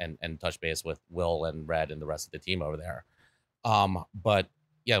going and touch base with Will and Red and the rest of the team over there. But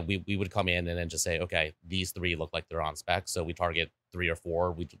yeah, we would come in and then just say, okay, these 3 look like they're on spec. So we target 3 or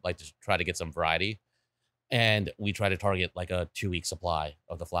 4. We'd like to try to get some variety. And we try to target like a 2-week supply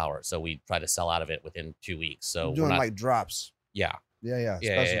of the flower. So we try to sell out of it within 2 weeks. So you're doing like drops. Yeah. Yeah.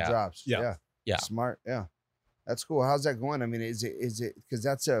 Special drops. Yeah. Smart. Yeah. That's cool. How's that going? I mean, is it because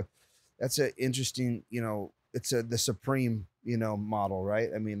that's a interesting, you know, it's the Supreme, you know, model, right?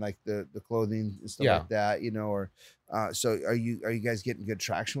 I mean, like the clothing and stuff like that, you know, or so are you guys getting good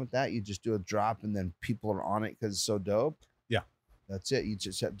traction with that? You just do a drop and then people are on it because it's so dope. Yeah. That's it. You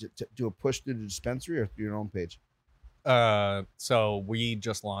just have to do a push through the dispensary or through your own page. So we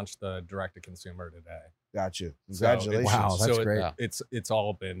just launched the direct to consumer today. Got you. Congratulations. Wow, that's great. It's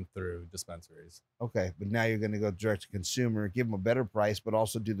all been through dispensaries. Okay, but now you're going to go direct to consumer, give them a better price, but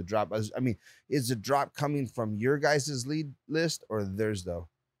also do the drop. I mean, is the drop coming from your guys' lead list or theirs though,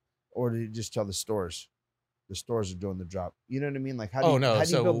 or do you just tell the stores? The stores are doing the drop. You know what I mean? Like how do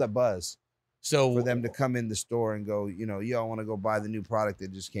you build that buzz? So for them to come in the store and go, you know, I want to go buy the new product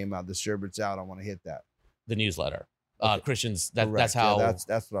that just came out. The sherbet's out. I want to hit that. The newsletter. Okay. Christians. That's how. Yeah,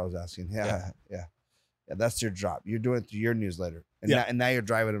 that's what I was asking. Yeah. That's your drop. You're doing it through your newsletter, and now you're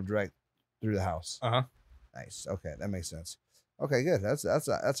driving them direct through the house. Nice. Okay, that makes sense. Okay, good. That's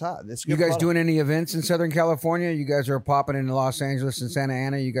hot. That's you guys doing any events in Southern California? You guys are popping in Los Angeles and Santa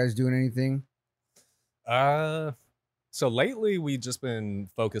Ana. You guys doing anything? So lately we just been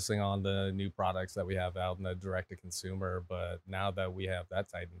focusing on the new products that we have out in the direct to consumer. But now that we have that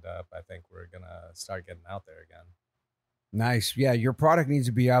tightened up, I think we're gonna start getting out there again. Nice. Yeah, your product needs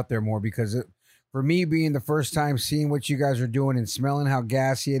to be out there more because for me, being the first time seeing what you guys are doing and smelling how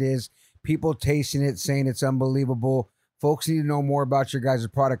gassy it is, people tasting it, saying it's unbelievable. Folks need to know more about your guys'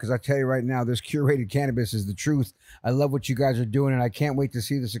 product because I tell you right now, this Curated Cannabis is the truth. I love what you guys are doing, and I can't wait to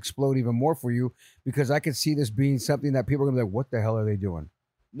see this explode even more for you because I could see this being something that people are going to be like, what the hell are they doing?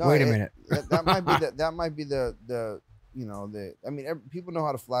 No, wait a minute. that might be the you know, I mean, people know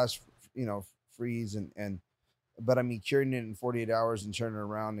how to flash, you know, freeze but I mean, curing it in 48 hours and turning it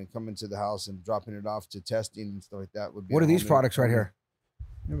around and coming to the house and dropping it off to testing and stuff like that would be. What are these products right here?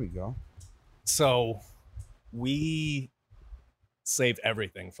 There we go. So we save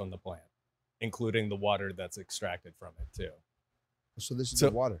everything from the plant, including the water that's extracted from it too. So this is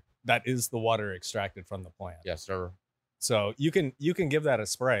the water. That is the water extracted from the plant. Yes, sir. So you can give that a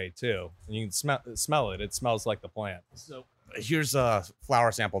spray too, and you can smell it. It smells like the plant. So here's a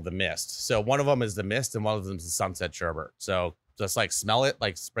flower sample of the mist. So one of them is the mist and one of them is the Sunset Sherbet. So just like smell it,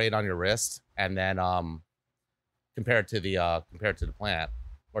 like spray it on your wrist, and then compare it to the plant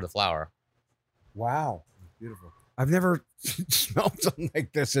or the flower. Wow, beautiful. I've never smelled something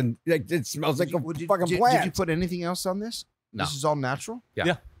like this, and it smells like a fucking plant. Did you put anything else on this? No. This is all natural.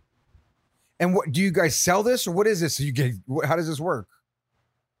 Yeah. And what do you guys sell this, or what is this? How does this work?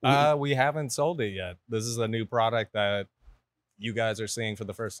 We haven't sold it yet. This is a new product that you guys are seeing for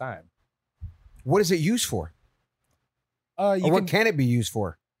the first time. What is it used for? What can it be used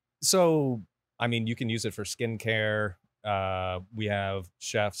for? So, I mean, you can use it for skincare. We have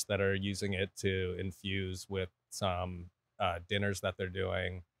chefs that are using it to infuse with some dinners that they're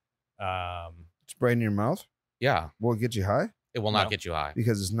doing. Spray in your mouth? Yeah. Will it get you high? It will not get you high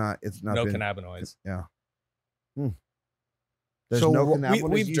because it's not no cannabinoids. Yeah. There's no cannabinoids.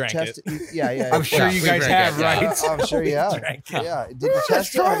 We've drank it. Yeah. I'm sure you guys have, right? I'm sure you have. Yeah. Did you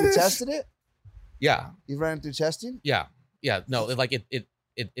test it? Have you tested it? Yeah. You ran it through testing? Yeah. Yeah. No,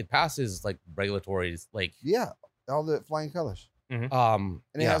 it passes like regulatory, like, Yeah, all the flying colors. Mhm. And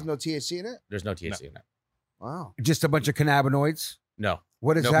it yeah. has no THC in it? There's no THC in it. Wow. Just a bunch of cannabinoids. No.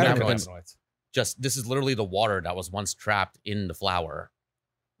 What is No that? cannabinoids. Just this is literally the water that was once trapped in the flower,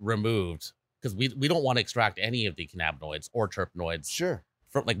 removed, because we don't want to extract any of the cannabinoids or terpenoids. Sure.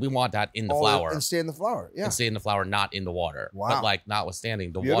 From, like, we want that in the All flower. and stay in the flower. Yeah. And stay in the flower, not in the water. Wow. But like,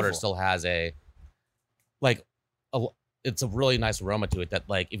 notwithstanding, the water Beautiful. still has it's a really nice aroma to it that,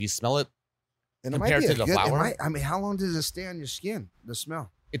 like, if you smell it, And it might compared be to a the good, flower, I mean, how long does it stay on your skin? The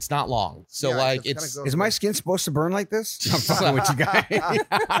smell. it's not long. So Yeah, like, it's it's kinda Is my skin supposed to burn like this? I'm fucking with you guys.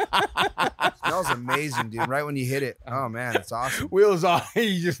 It smells amazing, dude. Right when you hit it. Oh man, it's awesome. Wheels off.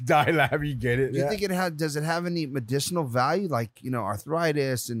 You just die laughing. You get it. Do you think does it have any medicinal value, like,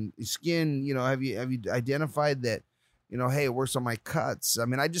 arthritis and skin? Have you identified that, hey, it works on my cuts? I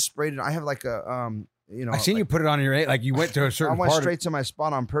mean, I just sprayed it. I have like a I seen you put it on your, like you went to a I certain went part. straight to my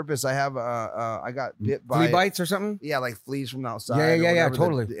spot on purpose. I have I got bit by Flea bites or something? Yeah, like fleas from outside. Yeah, or yeah, whatever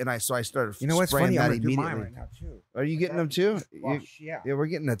totally. And I started. You know what's spraying funny? I'm that gonna do mine immediately. right now too. Are you getting them too? Yeah. Yeah, we're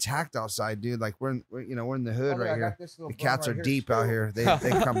getting attacked outside, dude. Like we're in the hood Oh, yeah, right I here. got this little The cats bug are right deep here, out too. here. They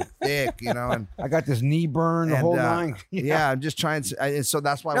come thick, and I got this knee burn, the whole nine. yeah, I'm just trying to. And so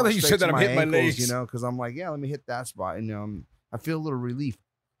that's why I Now went that you straight said to that, I'm my hitting my ankles, legs. because I'm like, yeah, let me hit that spot, and I feel a little relief.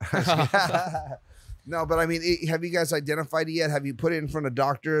 No, but I mean, have you guys identified it yet? Have you put it in front of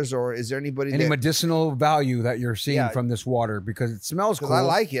doctors, or is there anybody? Any medicinal value that you're seeing Yeah. from this water? Because it smells cool. I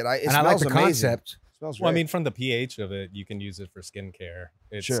like it. And I like the concept. It smells Well, I great. mean, from the pH of it, you can use it for skincare.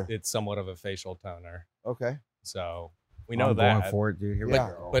 It's Sure. it's somewhat of a facial toner. Okay. So we know I'm that. going for it, dude. Here we Yeah.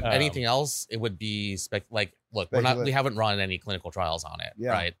 go. But anything else, it would be look, we haven't run any clinical trials on it,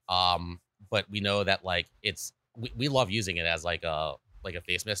 Yeah. right? But we know that like we love using it as like a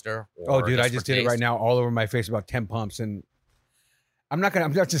face mister. Oh, dude, I just did it right now, all over my face, about 10 pumps, and I'm not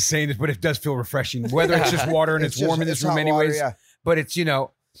just saying this, but it does feel refreshing. Whether it's just water and it's warm in this room, hot anyways. water, yeah. But it's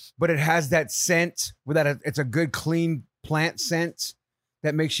but it has that scent with that. It's a good, clean plant scent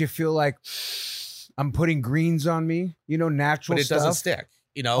that makes you feel like I'm putting greens on me. Natural But it stuff. doesn't stick.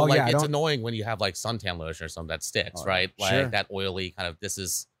 Oh, yeah, I it's don't- annoying when you have like suntan lotion or something that sticks, Oh, right? Like sure. that oily kind of. This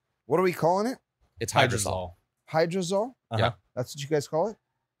is What are we calling it? it's hydrosol. Hydrosol. Yeah. That's what you guys call it.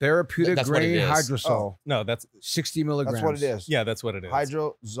 Therapeutic That's what it grain is. hydrosol, Oh. No, that's 60 milligrams. That's what it is. yeah, that's what it is.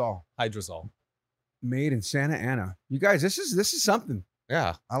 Hydrosol. Hydrosol. Made in Santa Ana. You guys, this is something.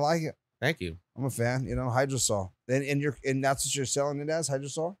 Yeah. I like it. Thank you. I'm a fan. Hydrosol. And that's what you're selling it as,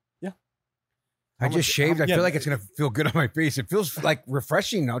 hydrosol. I just shaved. I yeah, feel like it's gonna feel good on my face. It feels like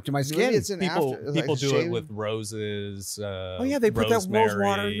refreshing now to my Maybe skin. it's an People after. people do shaving. it with roses. Oh yeah, they put that rose rosemary.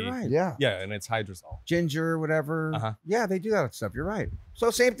 water. You're right. Yeah. Yeah, and it's hydrosol. Ginger, whatever. Uh-huh. Yeah, they do that stuff. You're right. So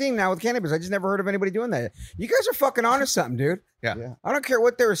same thing now with cannabis. I just never heard of anybody doing that. You guys are fucking onto something, dude. Yeah. I don't care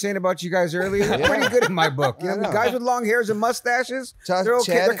what they were saying about you guys earlier. They're pretty good in my book. I The know. guys with long hairs and mustaches, they're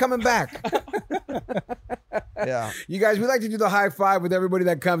okay. Chad- They're coming back. Yeah. You guys, we like to do the high five with everybody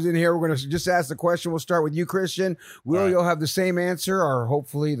that comes in here. We're going to just ask the question. We'll start with you, Christian. Will, you'll have the same answer or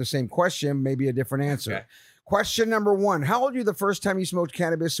hopefully the same question, maybe a different answer. Okay. Question number 1. How old were you the first time you smoked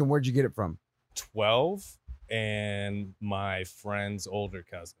cannabis and where'd you get it from? 12 and my friend's older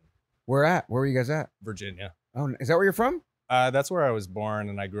cousin, Where at? Where were you guys at? Virginia. Oh, is that where you're from? That's where I was born,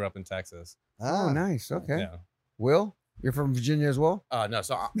 and I grew up in Texas. Oh, nice. Okay. Yeah. Will, you're from Virginia as well? No,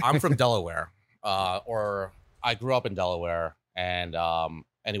 so I'm from Delaware, or I grew up in Delaware, and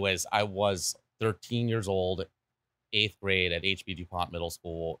anyways, I was 13 years old, 8th grade at HB DuPont Middle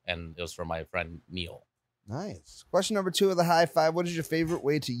School, and it was from my friend Neil. Nice. Question number 2 of the high five. What is your favorite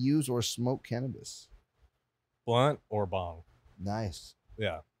way to use or smoke cannabis? Blunt or bong? Nice.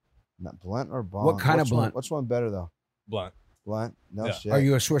 Yeah, Not blunt or bong. What kind of Which one- blunt? Which one better though? blunt. Blunt? No Yeah. shit. Are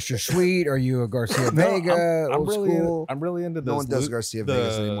you a Swisher Sweet? Are you a Garcia No, Vega? I'm old really, school? I'm really into No those. one does Garcia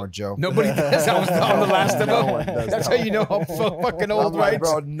Vegas anymore, Joe. Nobody does. I was on the last of No them. one does That's that. how you know I'm so fucking old, I'm like, right?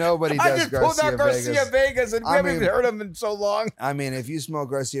 bro, nobody I does just pulled out Garcia Vegas. Vegas and we I haven't mean- heard him in so long. I mean, if you smoke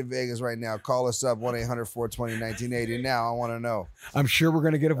Garcia Vegas right now, call us up 1-800-420-1980. Now I want to know. I'm sure we're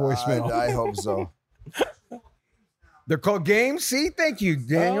going to get a voicemail. I hope so. They're called games. See, thank you,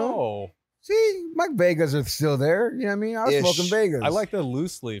 Daniel. Oh, See, my Vegas are still there. You know what I mean? I was Ish. smoking Vegas. I like the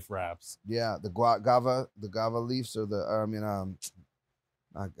loose leaf wraps. Yeah, the guava leaves or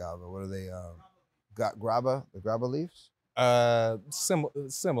not guava. What are they? Graba, the graba leaves.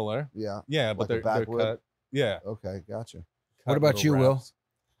 Similar. Yeah. Yeah, but Like a they're backwood? cut. Yeah. Okay, gotcha. What cut about little you, Will?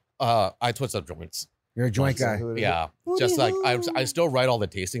 wraps. I twist up joints. You're a joint guy. Who it is? Yeah, just like I still write all the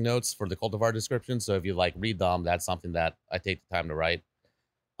tasting notes for the cultivar description. So if you like read them, that's something that I take the time to write.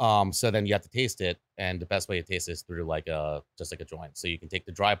 So then you have to taste it, and the best way to taste it is through like just like a joint. So you can take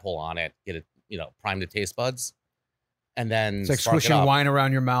the dry pull on it, get it, prime the taste buds, and then It's like swishing wine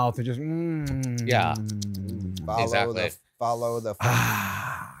around your mouth and just yeah, Exactly.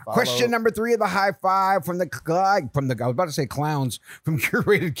 Question number 3 of the high five from the I was about to say clowns from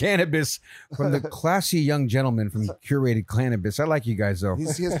Curated Cannabis, from the classy young gentleman from Curated Cannabis. I like you guys though.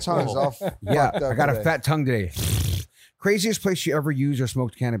 His tongue's all yeah, fucked up I got today. a fat tongue today. Craziest place you ever used or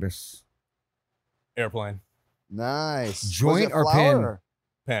smoked cannabis? Airplane. Nice. Joint Was it or flower pen? or-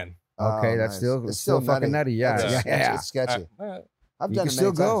 Pen. Okay, Oh, that's nice. it's still fucking nutty. Yeah, It's yeah. sketchy. I've You done can it still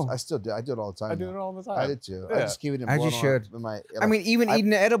many go. times. I still do. I do it all the time. I do it now. all the time. I did too. I Yeah. just keep it in As you blown should. in my. I mean, even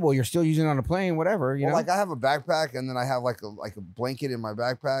eating the edible, you're still using it on a plane, whatever. You know, like I have a backpack, and then I have like a blanket in my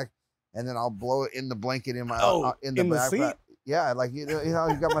backpack, and then I'll blow it in the blanket in my in the backpack. seat? Yeah, like you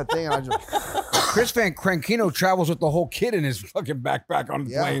got my thing, and I just Chris Van Crankino travels with the whole kit in his fucking backpack on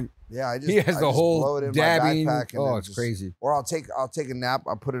the plane. Yeah, I just He has I the just whole blow it in dabbing. my backpack. And Oh, then it's just- crazy. Or I'll take a nap.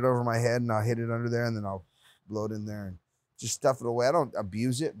 I'll put it over my head, and I'll hit it under there, and then I'll blow it in there and just stuff it away. I don't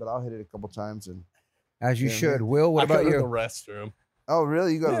abuse it, but I'll hit it a couple times and. As you Yeah, should. man. Will, what I about go to you? the restroom. Oh,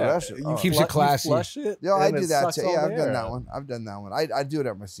 really? You go to the Yeah, restroom? you Oh. Keeps flu- it classy. You flush it. Yeah, I and do it that sucks too. all Yeah, the I've done air that out. one. I've done that one. I do it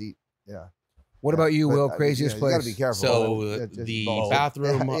at my seat. Yeah. What about you, But, Will? Craziest you gotta place? be careful. So Yeah, just the both.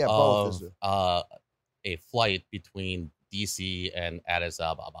 bathroom Yeah, both of is- a flight between DC and Addis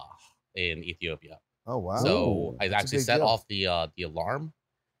Ababa in Ethiopia. Oh wow! So I That's a actually big set deal. off the alarm,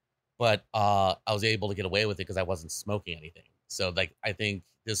 but I was able to get away with it because I wasn't smoking anything. So like I think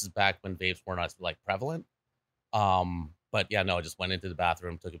this is back when vapes were not like prevalent. But yeah, no, I just went into the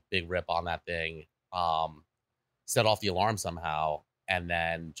bathroom, took a big rip on that thing, set off the alarm somehow, and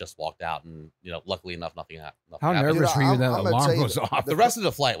then just walked out. And luckily enough, nothing happened. How nervous were you I'm that gonna alarm tell you goes off? The rest of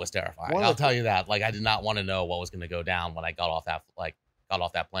the flight was terrifying. One of I'll the- tell you that. Like I did not want to know what was going to go down when I got off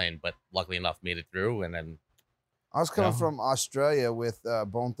that plane, but luckily enough, made it through. And then I was coming Yeah. from Australia with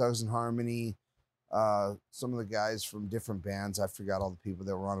Bone Thugs and Harmony, some of the guys from different bands. I forgot all the people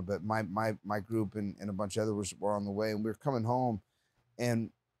that were on it, but my group and a bunch of others were on the way, and we were coming home, and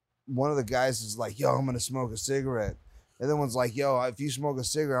one of the guys is like, "Yo, I'm gonna smoke a cigarette," and then one's like, "Yo, if you smoke a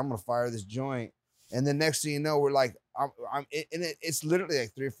cigarette, I'm gonna fire this joint," and then next thing you know, we're like, it's literally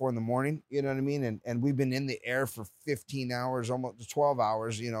like 3 or 4 in the morning, you know what I mean, and we've been in the air for 15 hours, almost 12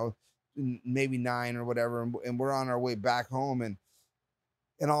 hours, maybe 9 or whatever, and we're on our way back home, and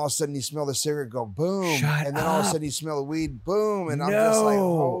all of a sudden you smell the cigarette go boom, Shut and then all of a up. sudden you smell the weed boom, and I'm just like,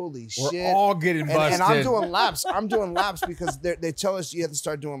 holy We're shit. all getting busted. And I'm doing laps. I'm doing laps because they tell us you have to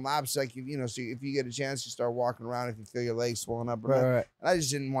start doing laps. Like, so if you get a chance, you start walking around if you feel your legs swelling up. Or not. Right. And I just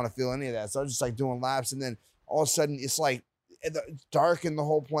didn't want to feel any of that. So I was just like doing laps. And then all of a sudden it's like it's dark in the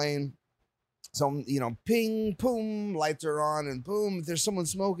whole plane. So, ping, boom, lights are on, and boom, if there's someone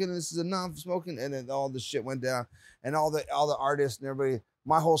smoking, this is enough smoking. And then all the shit went down, and all the artists and everybody,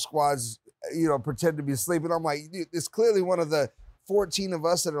 my whole squad's, pretend to be asleep. And I'm like, dude, it's clearly one of the 14 of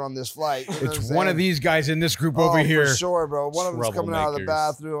us that are on this flight. You know what It's I'm one of saying? these guys in this group over here. For sure, bro. One of them's coming out of the Troublemakers.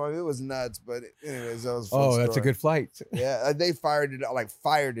 bathroom. I mean, it was nuts, but anyways, that was a fun Oh, that's a story. good flight. Yeah, they fired it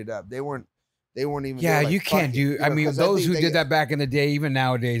up. They weren't even. they Yeah, were like, you can't "Fuck it," do. I mean, 'cause those think who they- did that back in the day, even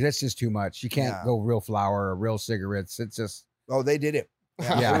nowadays, that's just too much. You can't Yeah. go real flower or real cigarettes. It's just. Oh, they did it.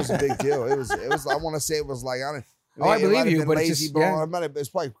 Yeah. It was a big deal. It was. I want to say it was like I don't. Oh, I it believe might have you, been but it's lazy just- bone. yeah. It might have. It's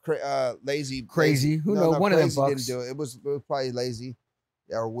probably lazy. Crazy. Who knows? One of them Crazy didn't fucks. do it. It was probably lazy,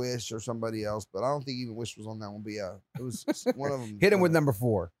 or Wish or somebody else. But I don't think even Wish was on that one. But yeah, it was one of them. Hit him with number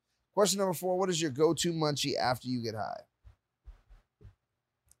 4. Question number 4. What is your go-to munchie after you get high?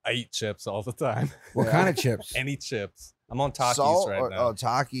 I eat chips all the time. What kind of chips? Any chips. I'm on Takis Salt right or, now. Oh,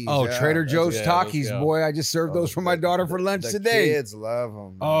 Takis. Oh, yeah. Trader Joe's yeah, Takis, those go. boy. I just served those for my daughter for lunch the today. Kids love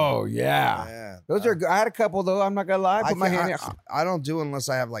them. Oh, yeah. Yeah. Those are good. I had a couple, though. I'm not going to lie. I put my hand in. I don't do unless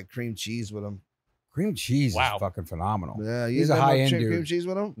I have like cream cheese with them. Cream cheese Wow. is fucking phenomenal. Yeah, you He's a never high-end cream dude. cheese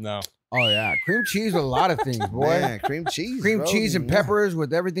with them? No. Oh, yeah. Cream cheese with a lot of things, boy. Man, cream cheese. Cream bro. cheese and Yeah. peppers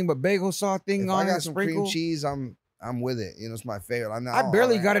with everything but bagel sauce thing If on I it. got some sprinkle. cream cheese, I'm with it. It's my favorite. I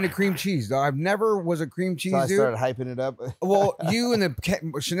barely got into cream cheese, though. I've never was a cream cheese So I dude. started hyping it up. Well, you and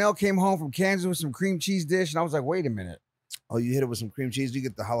Chanel came home from Kansas with some cream cheese dish, and I was like, wait a minute. Oh, you hit it with some cream cheese. You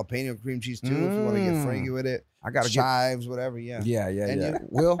get the jalapeno cream cheese too if you want to get franky with it. I got to get. Chives, whatever. Yeah. Yeah. And you?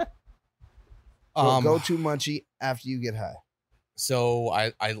 Will? Go-to munchie after you get high. So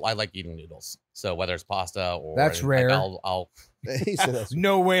I like eating noodles. So whether it's pasta or That's like, rare. I'll He said that's.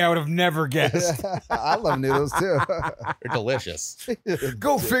 No way I would have never guessed. I love noodles too. they're delicious.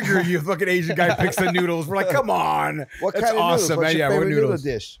 Go figure, you fucking Asian guy picks the noodles. We're like, come on. What That's kind of awesome, noodles? What's man. your Yeah, what favorite noodle noodles?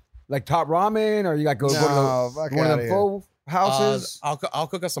 dish? Like top ramen, or you got go No, to fuck one of outta them here. full? houses? I'll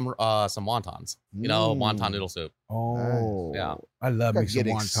cook us some wontons. You know, wonton noodle soup. Oh, yeah. I love me some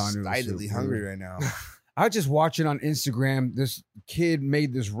getting wonton noodle soup. excitedly hungry right now. I was just watching on Instagram. This kid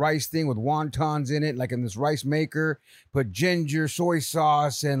made this rice thing with wontons in it, like in this rice maker. Put ginger, soy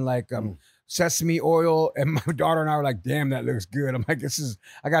sauce, and like sesame oil. And my daughter and I were like, "Damn, that looks good." I'm like,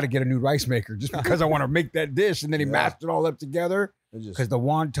 I got to get a new rice maker just because I want to make that dish." And then he mashed it all up together because the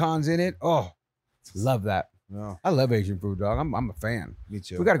wontons in it. Oh, love that. No. I love Asian food, dog. I'm a fan. Me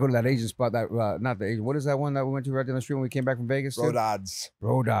too. We got to go to that Asian spot. That not the Asian. What is that one that we went to right down the street when we came back from Vegas? Brodard's.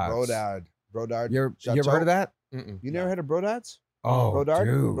 Brodard. You ever heard of that? You never heard of Brodard's? Oh, Brodard?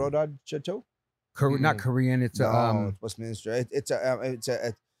 dude. Brodard Chateau? Not Korean. It's it's Westminster. It's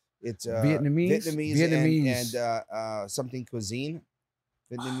Vietnamese and something cuisine.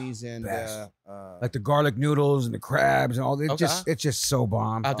 Vietnamese and like the garlic noodles and the crabs and all that. Okay. It's just so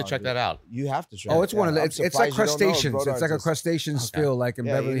bomb. I have to check that out. You have to try. Oh, it's one of the. It's like crustaceans. It's like a crustaceans feel like in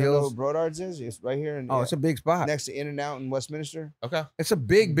Beverly you know Hills. what Brodard's is? It's right here. It's a big spot next to In-N-Out in Westminster. Okay, it's a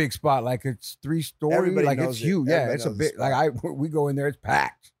big spot. Like it's 3-story. Everybody like knows it's it. huge. Yeah, Everybody it's a knows big. the Like we go in there, it's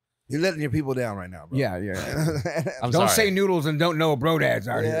packed. You're letting your people down right now, bro. Yeah. I'm don't sorry. say noodles and don't know Brodads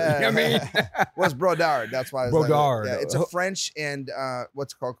out here. You know what I mean? What's Brodard? That's why it's Brodard. Like, it's a French and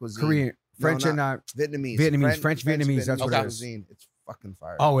what's it called cuisine? Korean, French, and Vietnamese. French Vietnamese. That's what it is. Cuisine. It's fucking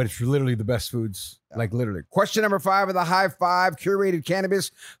fire. Oh, it's literally the best foods. Like literally. Question number 5 of the high five, Curated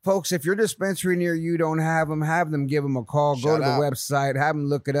Cannabis. Folks, if your dispensary near you don't have them, give them a call. Go to the website, have them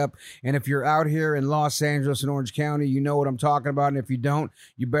look it up. And if you're out here in Los Angeles and Orange County, you know what I'm talking about. And if you don't,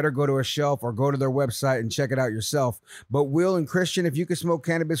 you better go to a shelf or go to their website and check it out yourself. But Will and Christian, if you could smoke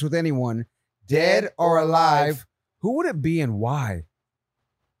cannabis with anyone, dead or alive, who would it be and why?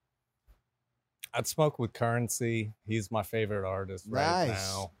 I'd smoke with Currency. He's my favorite artist right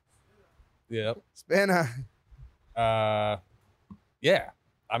now. Yep. Spanner. Yeah.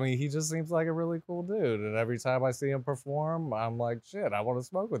 I mean, he just seems like a really cool dude. And every time I see him perform, I'm like, shit, I want to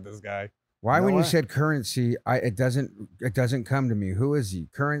smoke with this guy. Why, when you said Currency, it doesn't come to me. Who is he?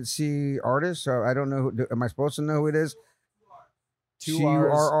 Currency artist? So I don't know. Am I supposed to know who it is?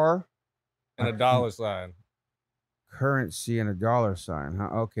 CURR and a dollar sign. Currency and a dollar sign.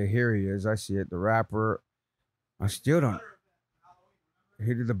 Huh? Okay, here he is. I see it. The rapper. I still don't.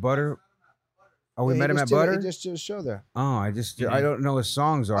 He did the Butter. Oh, we met him at Butter? He just did a show there. Oh, I don't know his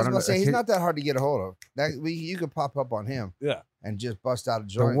songs. Though. I was going to say, he's not that hard to get a hold of. You could pop up on him. Yeah. And just bust out a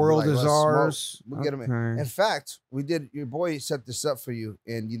joint. The world is ours. We'll get him in. In fact, your boy set this up for you,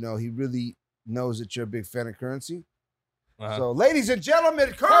 and he really knows that you're a big fan of Currency. So, ladies and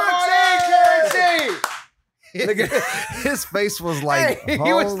gentlemen, Currency! Look at his face was like, he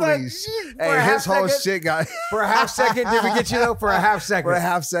was like, his whole shit got for a half second. Did we get you though? For a half second. For a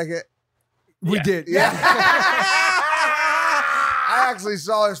half second, we did. Yeah. I actually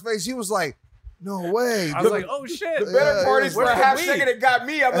saw his face. He was like, "No way!" I was like, "Oh shit!" The better part is for a half second it got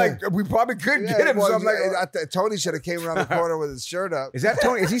me. I'm like, we probably could get him. So I'm like, Tony should have came around the corner with his shirt up. Is that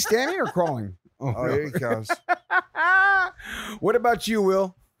Tony? Is he standing or crawling? Oh, here he comes. What about you,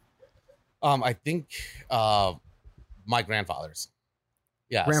 Will? I think my grandfathers.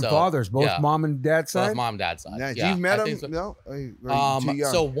 Yeah, grandfathers, both mom and dad side. Both mom and dad side. Nice. Yeah, You've met him? So. No.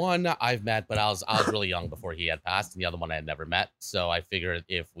 So one I've met, but I was really young before he had passed, and the other one I had never met. So I figured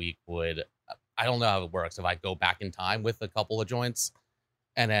if we could, I don't know how it works. If I go back in time with a couple of joints,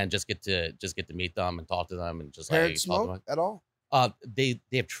 and then just get to meet them and talk to them and just Parents like smoke at all.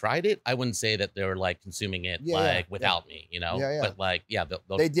 They've tried it. I wouldn't say that they were like consuming it without me, but like,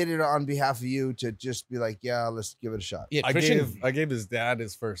 they did it on behalf of you to just be like, yeah, let's give it a shot. Yeah, I gave his dad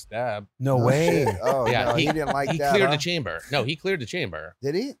his first dab. No way. Oh yeah, no, he didn't like that. He cleared the chamber. No, he cleared the chamber.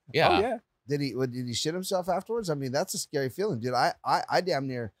 Did he? Yeah. Oh, yeah. Did he shit himself afterwards? I mean, that's a scary feeling, dude. I damn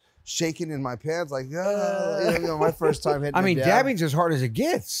near shaking in my pants like, my first time hitting. I mean, dabbing's as hard as it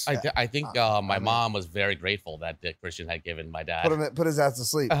gets. I think my mom was very grateful that Christian had given my dad put his ass to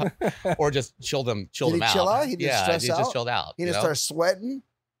sleep, or just chilled him Did he out. Chill out? He didn't stress out? Just chilled out. He didn't start sweating.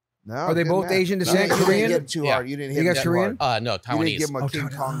 No. Are they both Asian descent? You Korean? didn't get too hard. You didn't hit him Korean? hard. No, Taiwanese. You didn't give him a King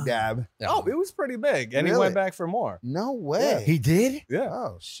Kong dab. Oh, it was pretty big, and he Really? went back for more. No way. He did? Yeah.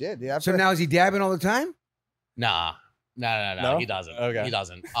 Oh shit. Dude. So now is he dabbing all the time? Nah. No, he doesn't. Okay. He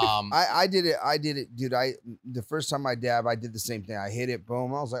doesn't. I did it, dude. The first time I dab, I did the same thing. I hit it,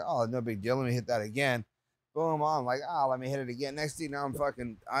 boom. I was like, oh, no big deal. Let me hit that again. Boom. I'm like, let me hit it again. Next thing, now I'm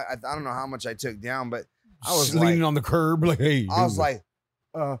fucking. I don't know how much I took down, but I was leaning on the curb, like, hey. I was like,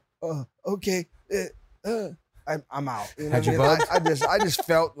 okay, I'm out. You know Had what you I mean? I just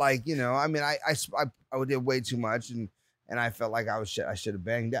felt like, I mean, I did way too much, and And I felt like I should have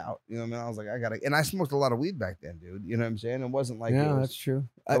banged out. You know what I mean? I was like, and I smoked a lot of weed back then, dude. You know what I'm saying? It wasn't like, that's true.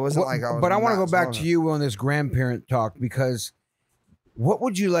 It wasn't like I was. But I want to go back to you on this grandparent talk, because what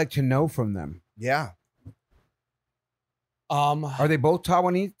would you like to know from them? Yeah. Are they both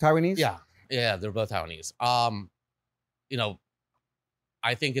Taiwanese? Yeah, they're both Taiwanese. You know,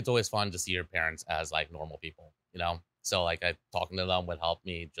 I think it's always fun to see your parents as like normal people, you know? So like talking to them would help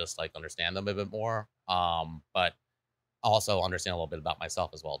me just like understand them a bit more. But also understand a little bit about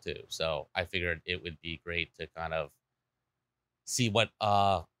myself as well too. So I figured it would be great to kind of see what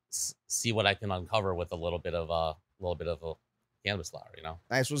I can uncover with a little bit of a cannabis flower, you know?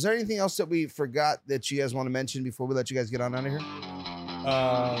 Nice. Was there anything else that we forgot that you guys want to mention before we let you guys get on out of here?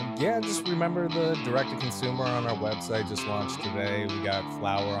 Yeah, just remember the direct-to-consumer on our website just launched today. We got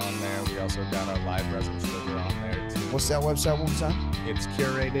flour on there. We also got our live resin sugar on there too. What's that website one more time? It's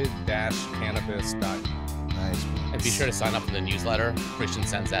curated-cannabis.com. Nice, man. And be sure to sign up for the newsletter. Christian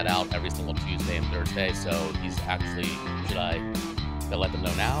sends that out every single Tuesday and Thursday. So he's actually, should I let them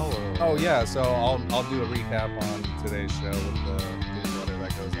know now? Or? Oh yeah, so I'll do a recap on today's show with the newsletter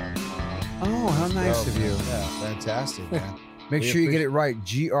that goes out tomorrow. Oh, how nice of you. Yeah, fantastic, man. Make sure you get it right.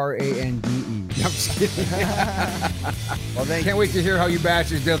 Grande. I'm just kidding. Well, can't wait to hear how you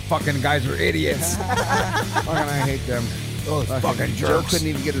bastards, those fucking guys are idiots. Fucking, I hate them. Those fucking Joe jerks. couldn't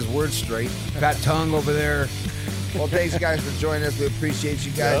even get his words straight. Fat tongue over there. Well, thanks, guys, for joining us. We appreciate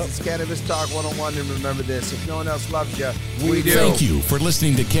you guys. It's Cannabis Talk 101, and remember this: if no one else loves you, we do. Thank you for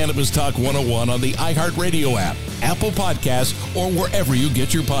listening to Cannabis Talk 101 on the iHeartRadio app, Apple Podcasts, or wherever you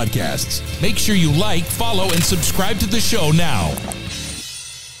get your podcasts. Make sure you like, follow, and subscribe to the show now.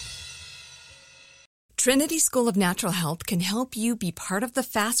 Trinity School of Natural Health can help you be part of the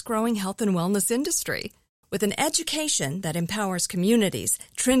fast-growing health and wellness industry. With an education that empowers communities,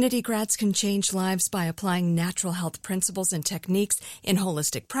 Trinity grads can change lives by applying natural health principles and techniques in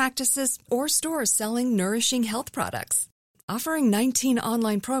holistic practices or stores selling nourishing health products. Offering 19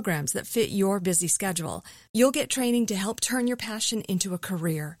 online programs that fit your busy schedule, you'll get training to help turn your passion into a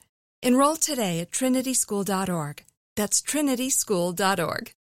career. Enroll today at trinityschool.org. That's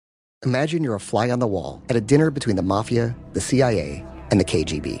trinityschool.org. Imagine you're a fly on the wall at a dinner between the mafia, the CIA, and the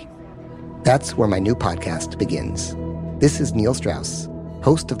KGB. That's where my new podcast begins. This is Neil Strauss,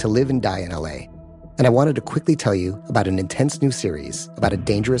 host of To Live and Die in LA, and I wanted to quickly tell you about an intense new series about a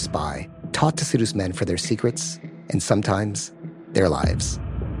dangerous spy taught to seduce men for their secrets and sometimes their lives.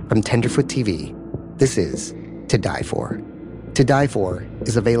 From Tenderfoot TV, this is To Die For. To Die For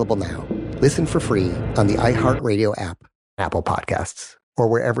is available now. Listen for free on the iHeartRadio app, Apple Podcasts, or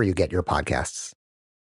wherever you get your podcasts.